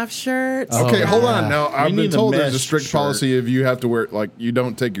half shirts. Okay, hold on. Now, I've been need the told there's a mesh strict shirt. policy if you have to wear, like, you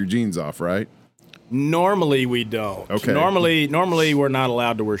don't take your jeans off, right? Normally we don't. Okay. Normally we're not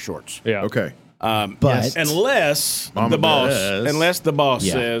allowed to wear shorts. yeah. Okay. But Unless Mama the boss,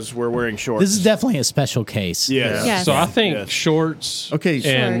 does. says we're wearing shorts. this is definitely a special case. yes. Yes. So I think Yes. shorts Okay, and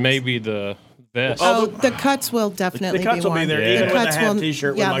Shorts. maybe the Vest. Oh, the cuts will definitely The cuts be will worn. be there, Yeah. even The with a cuts half will-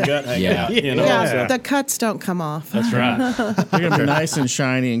 T-shirt yeah, with my gut hanging Yeah. out. You know, Yeah, so. the cuts don't come off. That's right. They're gonna be nice and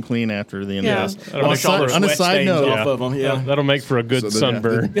shiny and clean after the end Yeah. of this. Wash all the On a sweat side stains note, off of them. Yeah. That'll make for a good So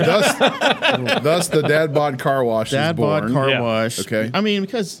sunburn. thus the Dad Bod Car Wash Dad is born. bod car Yeah. wash. Okay. I mean,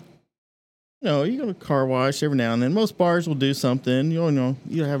 because you go to car wash every now and then. Most bars will do something.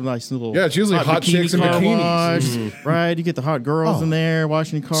 You have a nice little Yeah, it's usually hot chicks in car bikinis. wash, right? You get the hot girls in there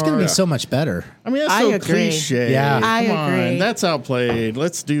washing your car. It's going to be so much better. I mean, that's I so agree. cliche. Yeah. I Come on, agree. that's outplayed.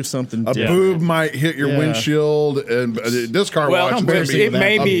 Let's do something A different. boob might hit your Yeah. windshield, and this car Well, wash is gonna it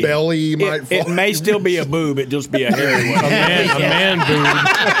may a be- belly might fall. It may still be a boob. It just be a hairy one. A man boob.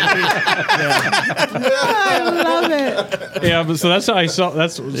 I love it. Yeah, but so that's how I saw.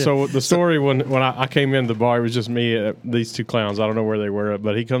 So the story when I came in the bar, it was just me, these two clowns. I don't know where they were,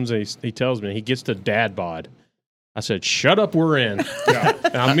 but he comes and he tells me he gets to dad bod. I said, "Shut up, we're in." Yeah.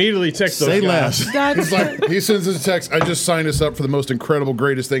 And I immediately text those Say guys. less. That's He's like, he sends us a text. I just signed us up for the most incredible,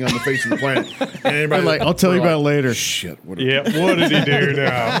 greatest thing on the face of the planet. And anybody Like, I'll tell you about it later. Shit. What Yeah, what did he do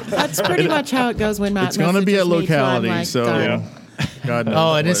now? that's pretty much how it goes when Matt It's gonna be at messages me, too. I'm Locality, like, so done. God knows.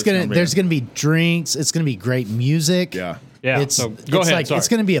 Oh, and what it's gonna. be. There's gonna be drinks. It's gonna be great music. Yeah. Yeah, It's so it's go ahead. like sorry. it's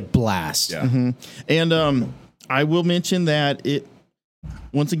gonna be a blast. Yeah. And I will mention that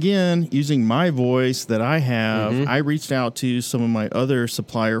once again, using my voice that I have, I reached out to some of my other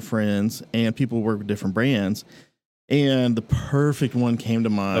supplier friends and people who work with different brands, and the perfect one came to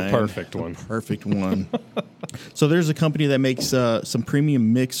mind. The perfect one. Perfect one. So there's a company that makes some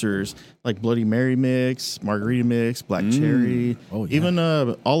premium mixers like Bloody Mary mix, Margarita mix, Black Cherry, even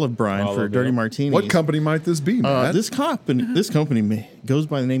Olive Brine for Olive, Dirty yeah. Martinis. What company might this be, man? This company goes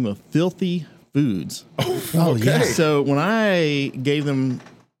by the name of Filthy Foods. Oh yeah. So when I gave them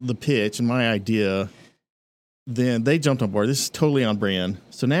the pitch and my idea, then they jumped on board. This is totally on brand.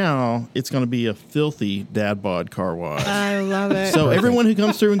 So now it's going to be a filthy dad bod car wash. I love it. So everyone who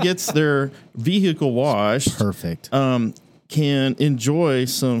comes through and gets their vehicle washed Perfect. can enjoy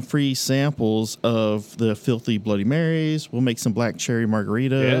some free samples of the filthy Bloody Marys. We'll make some black cherry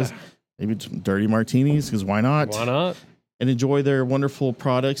margaritas, Yeah. maybe some dirty martinis, because why not? Why not? And enjoy their wonderful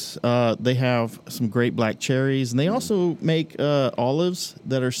products. They have some great black cherries, and they also make olives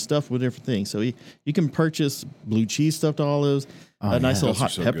that are stuffed with different things. So you can purchase blue cheese stuffed olives, a nice little Those are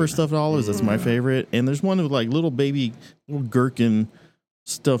hot so pepper good. stuffed olives. That's my favorite. And there's one with like little gherkin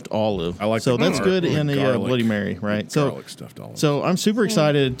stuffed olive. I like so the that's good in a garlic. Bloody Mary, right? Garlic stuffed olives. So I'm super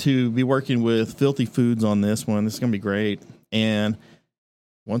excited to be working with Filthy Foods on this one. This is going to be great. And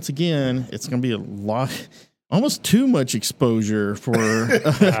once again, it's going to be a lot, almost too much exposure for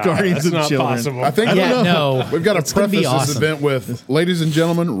Guardians of the not Children. possible. I think Yeah, no. we've got to It's gonna preface be this awesome. event with, ladies and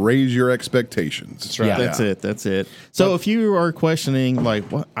gentlemen, raise your expectations. That's right. That's it. So if you are questioning, like,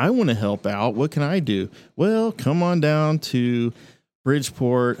 what I want to help out, what can I do? Well, come on down to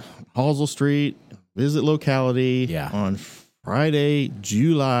Bridgeport, Halsell Street, visit Locality on Friday,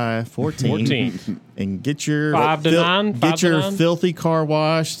 July 14th, and get your 5 to 9, 5 get to your 9. filthy car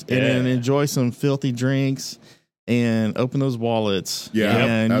washed, and then Yeah. enjoy some filthy drinks, and open those wallets. Yeah.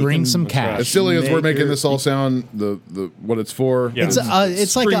 and you Bring can- some As cash. silly as we're Make making your- this all sound, the what it's for, Yeah. It's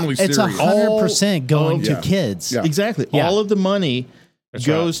like extremely it's serious. 100% going Yeah. to kids. Yeah. Exactly. Yeah. All of the money That's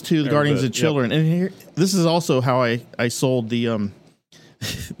goes right. to the Every Guardians bit. of Children. And here, this is also how I sold the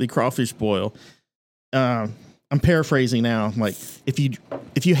the crawfish boil. I'm paraphrasing now. I'm like, if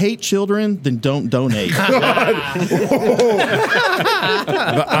you hate children, then don't donate. the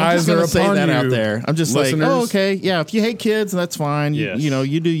I'm eyes just are gonna say upon that you. out there. I'm just Listeners. like, oh, okay, yeah. If you hate kids, that's fine. Yes. You know,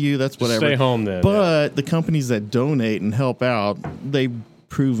 you do you. That's whatever. Stay home then. But the companies that donate and help out, they've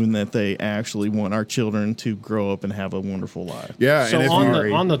proven that they actually want our children to grow up and have a wonderful life. Yeah, So and if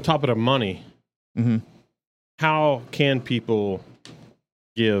on you, the topic of money, Mhm. how can people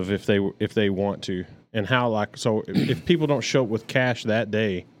give if they want to, and how if people don't show up with cash that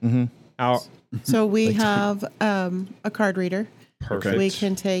day, how So we have a card reader. perfect? We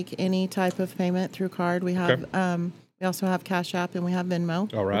can take any type of payment through card. We have we also have Cash App and we have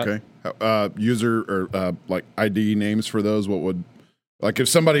Venmo. All right. okay, user or like ID names for those, what would, like if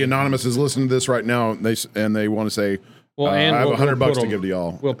somebody anonymous is listening to this right now, and they want to say, Well, and I have we'll $100 put to them- give to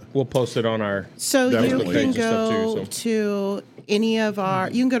y'all. We'll post it on our. So you Definitely. can Pages and stuff go too, to any of our.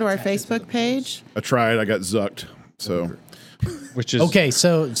 You can go to our Facebook page, I tried, I got zucked. So Which is Okay,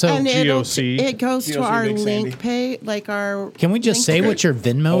 so and GOC. it goes to GOC our Big Sandy. link page, like our. can we just say link- what your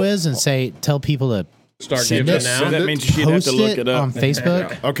Venmo is and tell people to start send giving it? out. That means she'd have post to look it it up on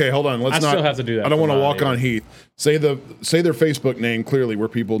Facebook? okay, hold on. Let's I not. still have to do that I don't for want to mine, walk on Heath. Say their Facebook name clearly, where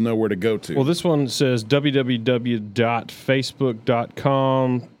people know where to go to. Well, this one says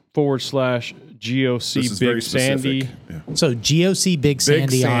GOC Big Sandy. Yeah. So GOC Big Big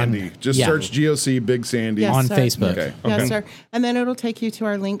Sandy Sandy. on Just search GOC Big Sandy Yes, on sir. Facebook. Okay. Yes, sir. And then it'll take you to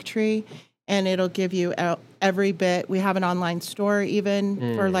our link tree, and it'll give you every bit. We have an online store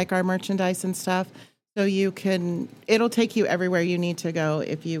even for like our merchandise and stuff. So it'll take you everywhere you need to go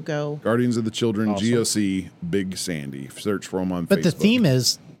if you go. Guardians of the Children, GOC Big Sandy. Search for them on Facebook. But the theme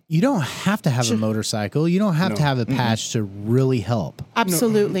is you don't have to have a motorcycle. You don't have to have a patch to really help.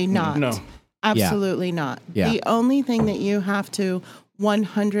 Absolutely not. No. Absolutely not. Yeah. The only thing that you have to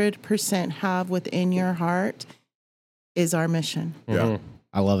 100% have within your heart is our mission. Yeah.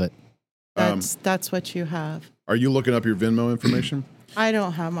 I love it. That's what you have. Are you looking up your Venmo information? I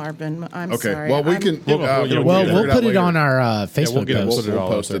don't have Marvin. I'm Okay. sorry. Well, we I'm- can. We'll We'll put it on our Facebook post. We'll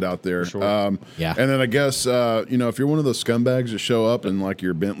post it out there. Yeah. And then I guess if you're one of those scumbags that show up in like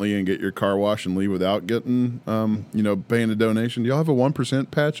your Bentley and get your car washed and leave without getting paying a donation, do y'all have a 1%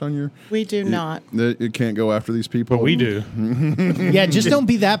 patch on your? We do not. You can't go after these people. But we do. Yeah, just don't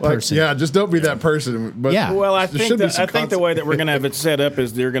be that person. Yeah, just don't be that person. But Yeah. Well, I there think should be some the way that we're going to have it set up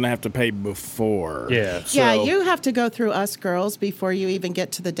is they're going to have to pay before. Yeah. Yeah, So- you have to go through us girls before you even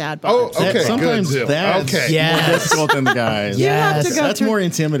get to the dad Oh, box. okay. Sometimes good. that's Okay. Yes. more difficult than the guys. You have to Yes. go That's through- more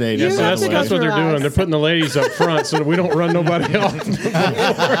intimidating. You So have that's, to go that's what they're through doing. us. They're putting the ladies up front so that we don't run nobody off.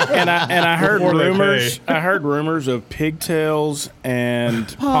 And I heard Before they rumors. pay. I heard rumors of pigtails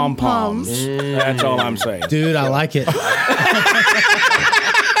and pom poms. That's all I'm saying. Dude, I like it.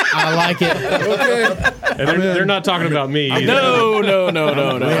 I like it. And they're not talking about me either. No.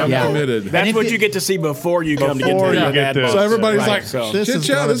 I'm Yeah. committed. That's if what it- you get to see before you come to get Before to you the get dad to- box. So everybody's Right, like, so- This shit, is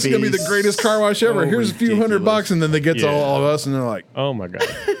yeah, gonna this is going to be the greatest car wash ever. Here's a few $100 bucks. And then they get to Yeah. all of us and they're like, Oh my God.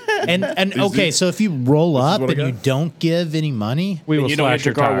 And okay, so if you roll up what I and you got? don't give any money, We will you don't slash get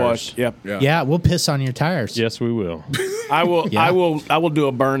your your car tires. washed. Yep. yeah, we'll piss on your tires. Yes, we will. I will. Yeah. I will do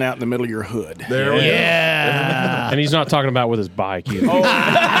a burnout in the middle of your hood. there we go. Yeah. And he's not talking about with his bike either.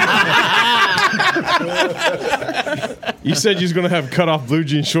 You said you was going to have cut off blue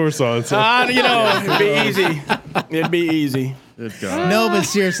jean shorts on. So. It'd be easy. It'd be easy. No, but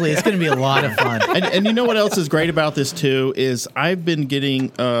seriously, it's going to be a lot of fun. And you know what else is great about this too is I've been getting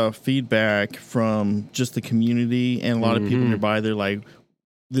feedback from just the community and a lot of people nearby. They're like,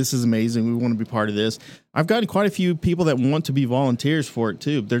 "This is amazing. We want to be part of this." I've gotten quite a few people that want to be volunteers for it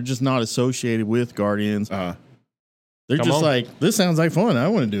too. They're just not associated with Guardians. They're Come just on. like, "This sounds like fun. I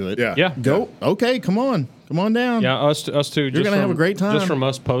want to do it." Yeah. Yeah. Go. Okay, come on down. Yeah, us too. You're gonna have a great time. Just from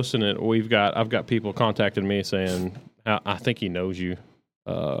us posting it, I've got people contacting me saying, I think he knows you,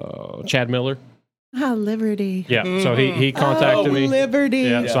 Chad Miller. Ah, Liberty. Yeah, so he contacted me. Liberty.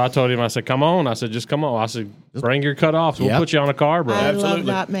 Yeah, so I told him, I said, come on. I said, just come on. I said, bring your cutoffs. We'll Yep. put you on a car, bro. I love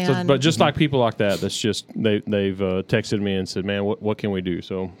that So, man. but just like people like that, that's just they've texted me and said, man, what can we do?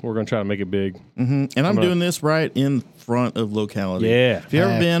 So we're gonna try to make it big. And I'm doing this right in front of Locality. Yeah. If you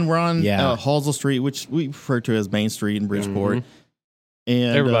ever been, we're on Yeah. Halsell Street, which we refer to as Main Street in Bridgeport.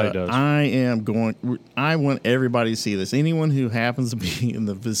 And Everybody does. I want everybody to see this. Anyone who happens to be in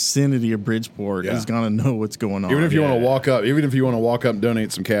the vicinity of Bridgeport Yeah. is going to know what's going on. Even if you want to walk up, and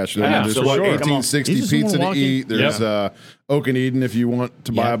donate some cash, there's for what, sure. 1860 You just pizza wanna to walk in. eat. There's Oak and Eden if you want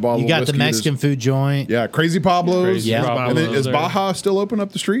to buy a bottle You of got whiskey. the Mexican food joint. Yeah, Crazy Pablo's. Crazy Yeah. Pablo's And then, is there. Baja still open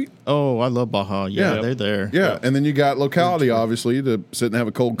up the street? Oh, I love Baja. Yeah, Yeah. they're there. Yeah, and then you got Locality, obviously, to sit and have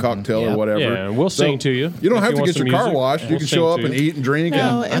a cold cocktail Yeah. or whatever. Yeah, and we'll sing to you. You don't if have you to want get your some car music. washed. You We'll can sing show up to and you. eat and drink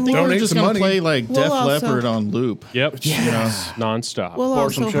No, and and We're donate just some going to money. play like We'll Def also- Leppard on loop. Yep. Yes. Nonstop. We'll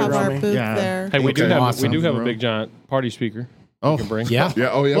Pour some also sugar have on our me. booth Yeah. there. Hey, we do Okay. have Awesome. a big giant party speaker. Oh, You can bring. Yeah. Yeah,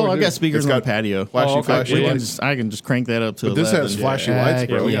 oh yeah. well, we I've do. got speakers It's on got the patio. Flashy, Oh, okay. flashy I lights. can just crank that up to But this 11. has flashy Yeah.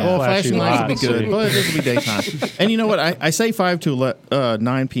 lights, bro. Yeah. Well, Flashing flashing lights would be lights, good, see. but this will be daytime. And you know what? I say 5 to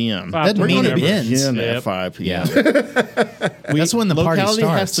 9 p.m. Doesn't We're mean going it to ends. begin Yep. at 5 p.m. Yeah. That's when the party Locality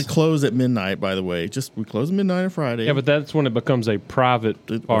has starts. to close at midnight, by the way. We close at midnight on Friday. Yeah, but that's when it becomes a private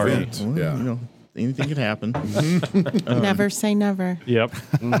party. Event. Well, Yeah. you know, anything could happen. Never say never. Yep.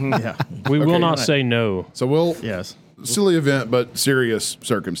 Yeah. We will not right. say no. So we'll Yes. silly event, but serious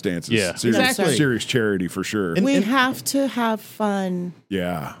circumstances. Yeah. serious, Exactly. serious charity for sure. We have to have fun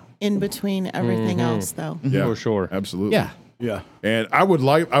Yeah, in between everything else, though. yeah, For sure. absolutely. Yeah. Yeah. And I would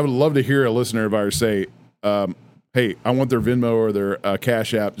love to hear a listener of ours say, "Hey, I want their Venmo or their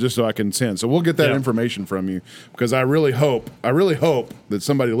Cash App just so I can send." So we'll get that Yeah. information from you because I really hope that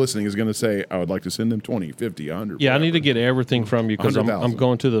somebody listening is going to say, "I would like to send them 20, 50, 100. Yeah, I whatever." need to get everything from you because I'm 100,000.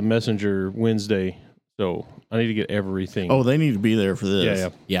 going to the Messenger Wednesday, so I need to get everything. Oh, they need to be there for this. yeah.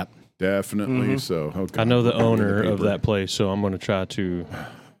 Yep. Definitely. So okay. I know the owner of paper. that place, so I'm going to try to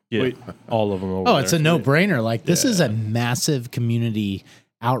get all of them over Oh, it's a there. no-brainer. Like this is a massive community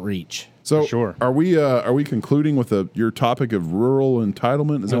outreach. So Sure. are we concluding with your topic of rural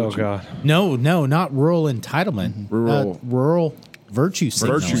entitlement? Is that Oh what you- God. No, not rural entitlement. Rural virtue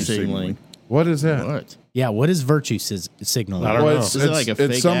signaling. Virtue signaling. What is that? What? Yeah, what is virtue signaling? I don't know. Is it like a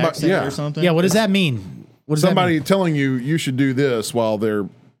fake accent or something? Yeah, what does that mean? What does Somebody that mean? telling you should do this while they're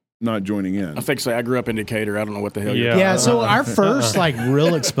not joining in. I think so. I grew up in Decatur. I don't know what the hell you're Yeah. talking Yeah, so our first like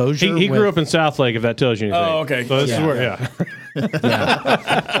real exposure. He grew up in South Lake, if that tells you anything. Oh, okay. So this is Yeah. where,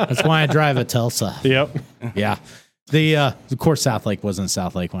 Yeah, that's why I drive a Tulsa. Yep. Yeah, of course South Lake wasn't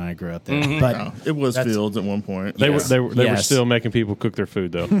South Lake when I grew up there, but No, it was fields at one point. They were Yes. still making people cook their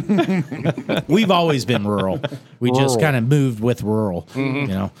food though. we've always been rural. We just kind of moved with rural, you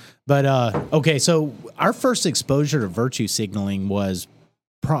know. But okay, so our first exposure to virtue signaling was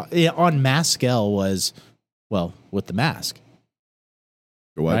on mass scale was, well, with the mask,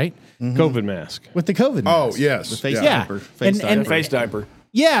 What? right? COVID mask. With the COVID Oh, mask. yes. The face Yeah. diaper. And- Face and- diaper. face diaper.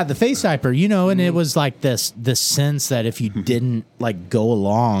 Yeah, the face diaper, you know, and it was like this sense that if you didn't like go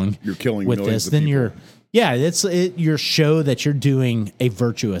along You're killing with millions this, of then people. it's your show that you're doing a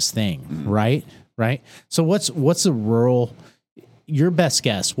virtuous thing, right? Right. So what's the rural? Your best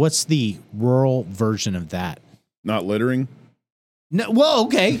guess. What's the rural version of that? Not littering? No, well,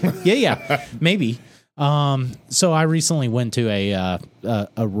 okay, yeah, maybe. So I recently went to a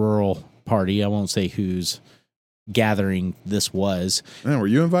rural party. I won't say whose gathering this was. Man, were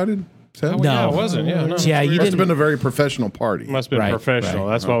you invited? Ted? No. Yeah, it wasn't. Yeah, no. Yeah, you Must have didn't. been a very professional party. Must have been Right, professional.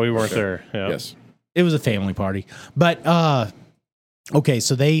 right. That's why we weren't there. Yeah. Yes. It was a family party, but okay.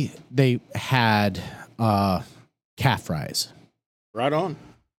 So they had calf fries, Right on.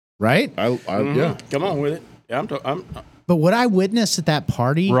 right? Yeah. Come on with it. Yeah, I'm But what I witnessed at that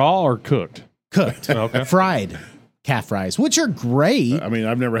party, Raw or cooked? cooked, Okay. fried calf fries, which are great. I mean,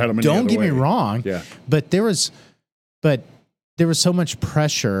 I've never had them any Don't other get me way. wrong. Yeah. But there was so much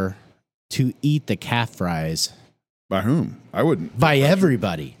pressure to eat the calf fries By whom? I wouldn't. by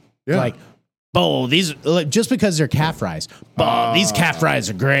everybody. Yeah. Like, oh, these like, just because they're calf fries. Oh, these calf fries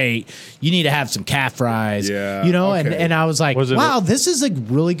are great. You need to have some calf fries. Yeah, You know, okay. and I was like, Was it wow, this is a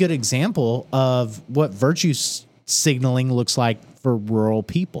really good example of what virtue signaling looks like for rural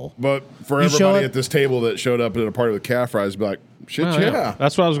people. But for You show everybody up- at this table that showed up at a party with calf fries, be like, shit, Oh, yeah.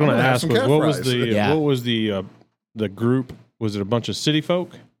 That's what I was going I'm to gonna have ask. some Was, calf what was fries. the Yeah. what was the group? Was it a bunch of city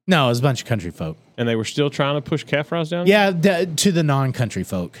folk? No, it was a bunch of country folk. And they were still trying to push calf fries down? Yeah, to the non-country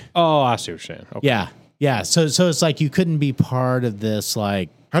folk. Oh, I see what you're saying. Okay. Yeah. Yeah. So it's like you couldn't be part of this like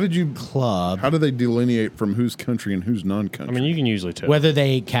How did you? club, How do they delineate from who's country and who's non-country? I mean, you can usually tell. whether they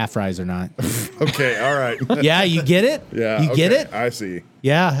ate calf fries or not. okay, all right. Yeah, you get it? Yeah, You get okay, it? I see.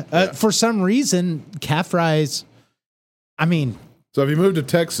 Yeah. For some reason, calf fries, I mean, So if you move to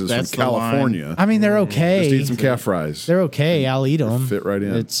Texas That's from the line. California, they're just okay. eat some calf fries. They're okay. I'll eat them. fit right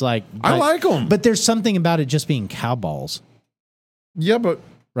in. It's like, I like them. but there's something about it just being cow balls, Yeah, but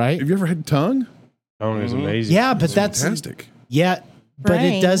right? have you ever had tongue? Tongue is amazing. Yeah, but that's, Fantastic. yeah, but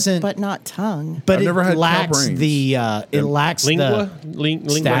Brain, it doesn't, but not tongue. but I've it never had cow lacks brains. the, it lacks Lingua? the, Lingua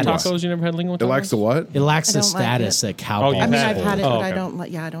status. tacos? You never had lingua tacos? It lacks the what? it lacks I the don't like status that cow Oh, balls. you I mean, had I've had it, Oh, but okay. I don't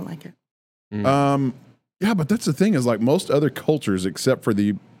like. Yeah, I don't like it. Yeah, but that's the thing is like most other cultures, except for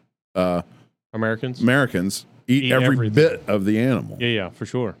the Americans? Americans, eat Eat every everything. bit of the animal. Yeah, for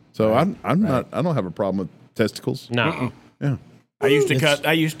sure. So I'm not. I don't have a problem with testicles. No. Yeah. I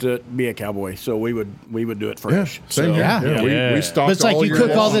used to be a cowboy, so we would do it fresh. Same So, here. Yeah. Yeah. We stocked But it's like all you your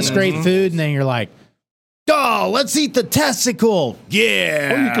cook all walls. this great food and then you're like, oh, let's eat the testicle.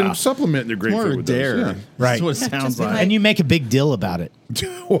 Yeah. Or you can supplement the great More food of a with those, dare. yeah. Right. That's what it sounds Just be like. like- And you make a big deal about it,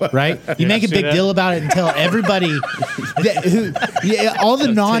 right? You make a see big that? deal about it and tell everybody, all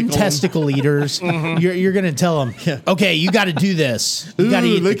the non-testicle eaters, you're going to tell them, okay, you got to do this. You got to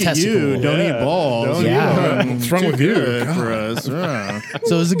Ooh, eat the look at testicle. you. Don't eat balls. Yeah. What's wrong with you? Good for us. Yeah.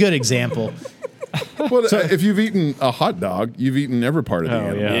 So it was a good example. Well, if you've eaten a hot dog, you've eaten every part of the Oh,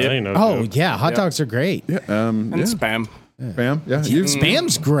 animal. yeah. Ain't no Oh, joke. yeah. Hot dogs are great. Yeah. And spam. Spam. Yeah. You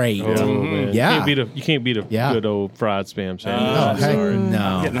Spam's great. Oh, man. Yeah. You can't beat a Yeah. good old fried spam Oh, sandwich. heck Sorry.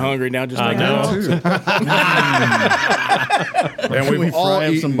 no. Getting hungry now. Just I thinking know. about it. and We we've all fry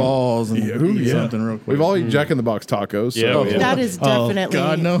up eaten some balls and eat something real quick. We've all eaten Jack in the Box tacos. Yeah, So. we have. That is definitely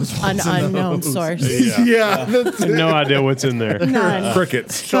God knows an what's in unknown those. source. Yeah. That's No idea what's in there. None.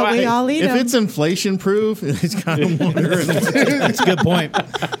 crickets. But we all eat If them. it's inflation proof, it's kind of wondering. That's a good point.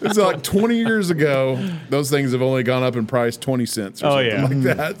 It's like 20 years ago, those things have only gone up in price 20 cents or Oh, something yeah.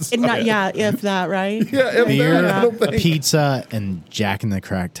 like that. So, Not, yeah, if that, right? yeah, if Beer, that, I don't think. pizza, and Jack in the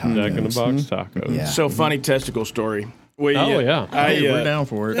Crack tacos. Jack in the Box tacos. Yeah. So funny testicle story. We, yeah. Hey, we're down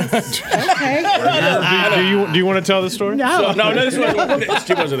for it. Okay. Do you want to tell the story? No. No, this was,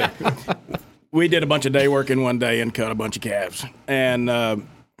 she wasn't there. We did a bunch of day working one day and cut a bunch of calves. And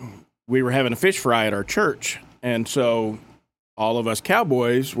we were having a fish fry at our church. And so all of us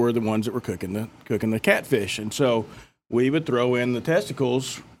cowboys were the ones that were cooking the catfish. And so we would throw in the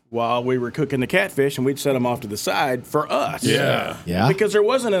testicles while we were cooking the catfish, and we'd set them off to the side for us. Yeah. Because there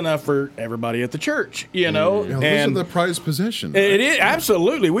wasn't enough for everybody at the church, you know. Yeah, those and are the prized possession. it is,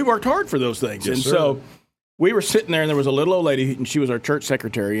 absolutely. We worked hard for those things. Yes, and sir. so we were sitting there, and there was a little old lady, and she was our church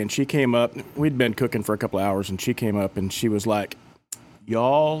secretary, and she came up. We'd been cooking for a couple of hours, and she came up, and she was like,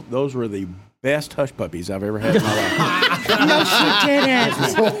 y'all, those were the best hush puppies I've ever had in my life. No, she didn't.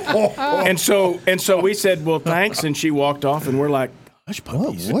 and so we said, well, thanks, and she walked off, and we're like, hush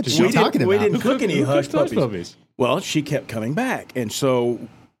puppies. What is she talking We about? didn't cook any hush Hush puppies. Well, she kept coming back, and We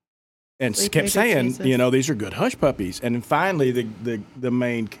kept paid saying, Jesus. you know, these are good hush puppies. And then finally, the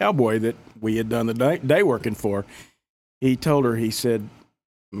main cowboy that we had done the day working for, he told her, he said,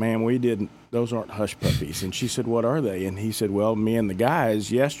 ma'am, those aren't hush puppies. And she said, what are they? And he said, well, me and the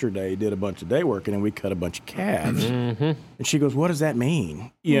guys yesterday did a bunch of day working, and we cut a bunch of calves. And she goes, what does that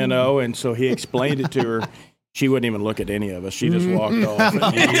mean? You know, and so he explained it to her. She wouldn't even look at any of us. She just walked off.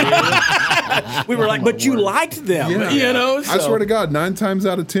 We were like, but you liked them, you know? So. I swear to God, 9 times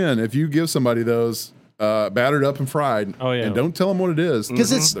out of 10, if you give somebody those battered up and fried, and don't tell them what it is,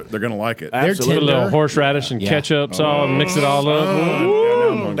 because they're going to like it. Absolutely. Put a little horseradish and ketchup, salt, and mix it all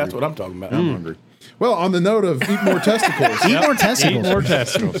up. That's what I'm talking about. I'm hungry. Well, on the note of eat more testicles, Eat more testicles. Eat more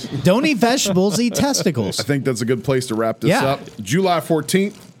testicles. Don't eat vegetables, eat testicles. I think that's a good place to wrap this Yeah. up. July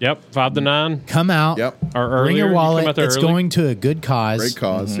 14th. Yep, 5 to 9. Come out. Yep. Or Bring earlier. your You wallet. come out there It's early. going to a good cause. Great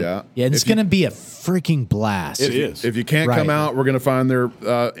cause, yeah. Yeah, it's going to be a freaking blast. It is. If you can't Right. come out, we're going to find their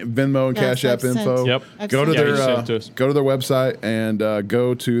Venmo and Yes, Cash App I've sent- info. Yep. I've Go to sent you their sent it to us. go to their website and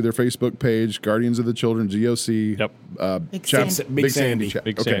go to their Facebook page, Guardians of the Children, GOC. Yep. Big chap- Sandy. Big Sandy. chap-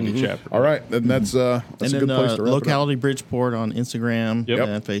 Big okay. Sandy chapter. All right, then that's a And good then place to wrap Locality Bridgeport on Instagram Yep.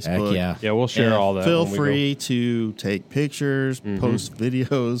 and Facebook. Heck yeah. Yeah, we'll share And all that. Feel when we go. free to take pictures, post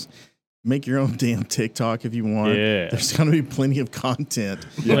videos, make your own damn TikTok if you want. Yeah. There's going to be plenty of content.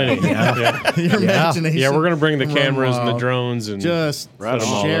 Plenty. Yeah. Your imagination. Yeah, we're going to bring the run cameras and the wild. drones and Just Right them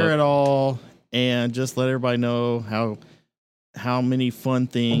all share up. it all and just let everybody know how many fun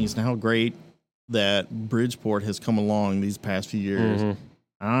things and how great that Bridgeport has come along these past few years.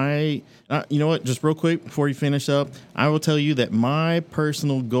 You know what? Just real quick before you finish up, I will tell you that my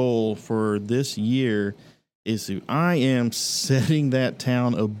personal goal for this year is I am setting that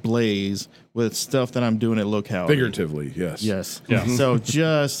town ablaze with stuff that I'm doing at Locality. Figuratively, yes. Yes. Yeah. So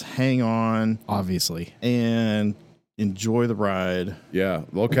just hang on Obviously. and enjoy the ride. Yeah,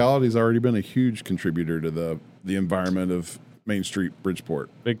 Locality's already been a huge contributor to the environment of Main Street, Bridgeport.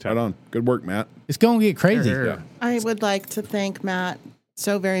 Big time. Right on. Good work, Matt. It's going to get crazy. Yeah. I would like to thank Matt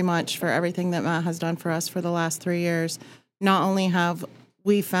so very much for everything that Matt has done for us for the last 3 years. Not only have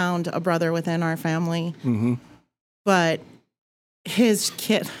we found a brother within our family, but his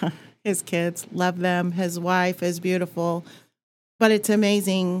kids love them. His wife is beautiful, but it's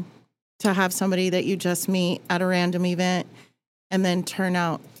amazing to have somebody that you just meet at a random event and then turn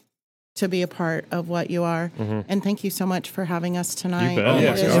out to be a part of what you are. And thank you so much for having us tonight. bet. Oh,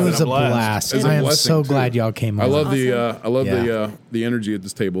 yeah, It God. It is- was a blast. It's a I am blessing, so too. glad y'all came I on. love Awesome. the energy at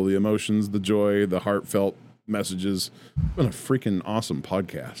this table, the emotions, the joy, the heartfelt messages. It's been a freaking awesome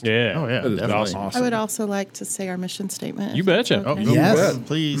podcast. Yeah. Oh, yeah. That has been Definitely. awesome. I would also like to say our mission statement. You if that's betcha. okay. Oh, Yes.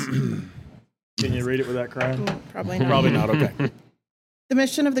 Please. Can you read it without crying? Probably not. Probably not. Okay. The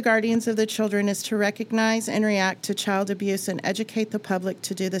mission of the Guardians of the Children is to recognize and react to child abuse and educate the public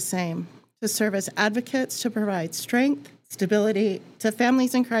to do the same, to serve as advocates, to provide strength, stability to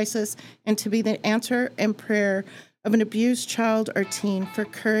families in crisis, and to be the answer and prayer of an abused child or teen for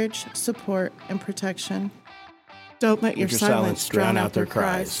courage, support, and protection. Don't let your silence drown out their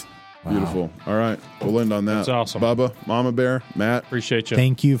cries. Beautiful. All right. We'll end on that. That's awesome. Bubba, Mama Bear, Matt, Appreciate you.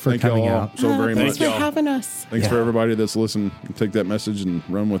 Thank you for thank you coming all out. so very Thanks much. for having us. Thanks for everybody that's listened. Take that message and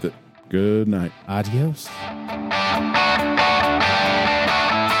run with it. Good night. Adios.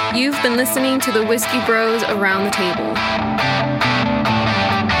 You've been listening to the Whiskey Bros Around the Table.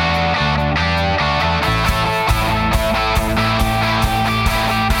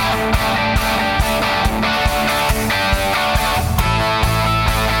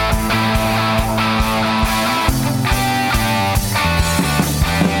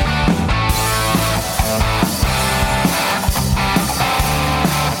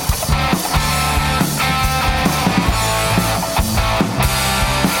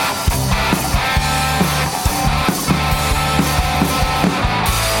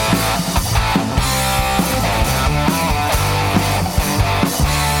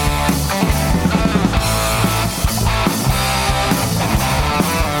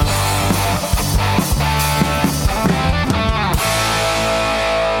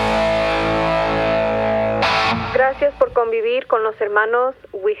 convivir con los hermanos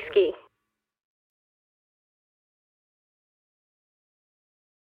Whiskey.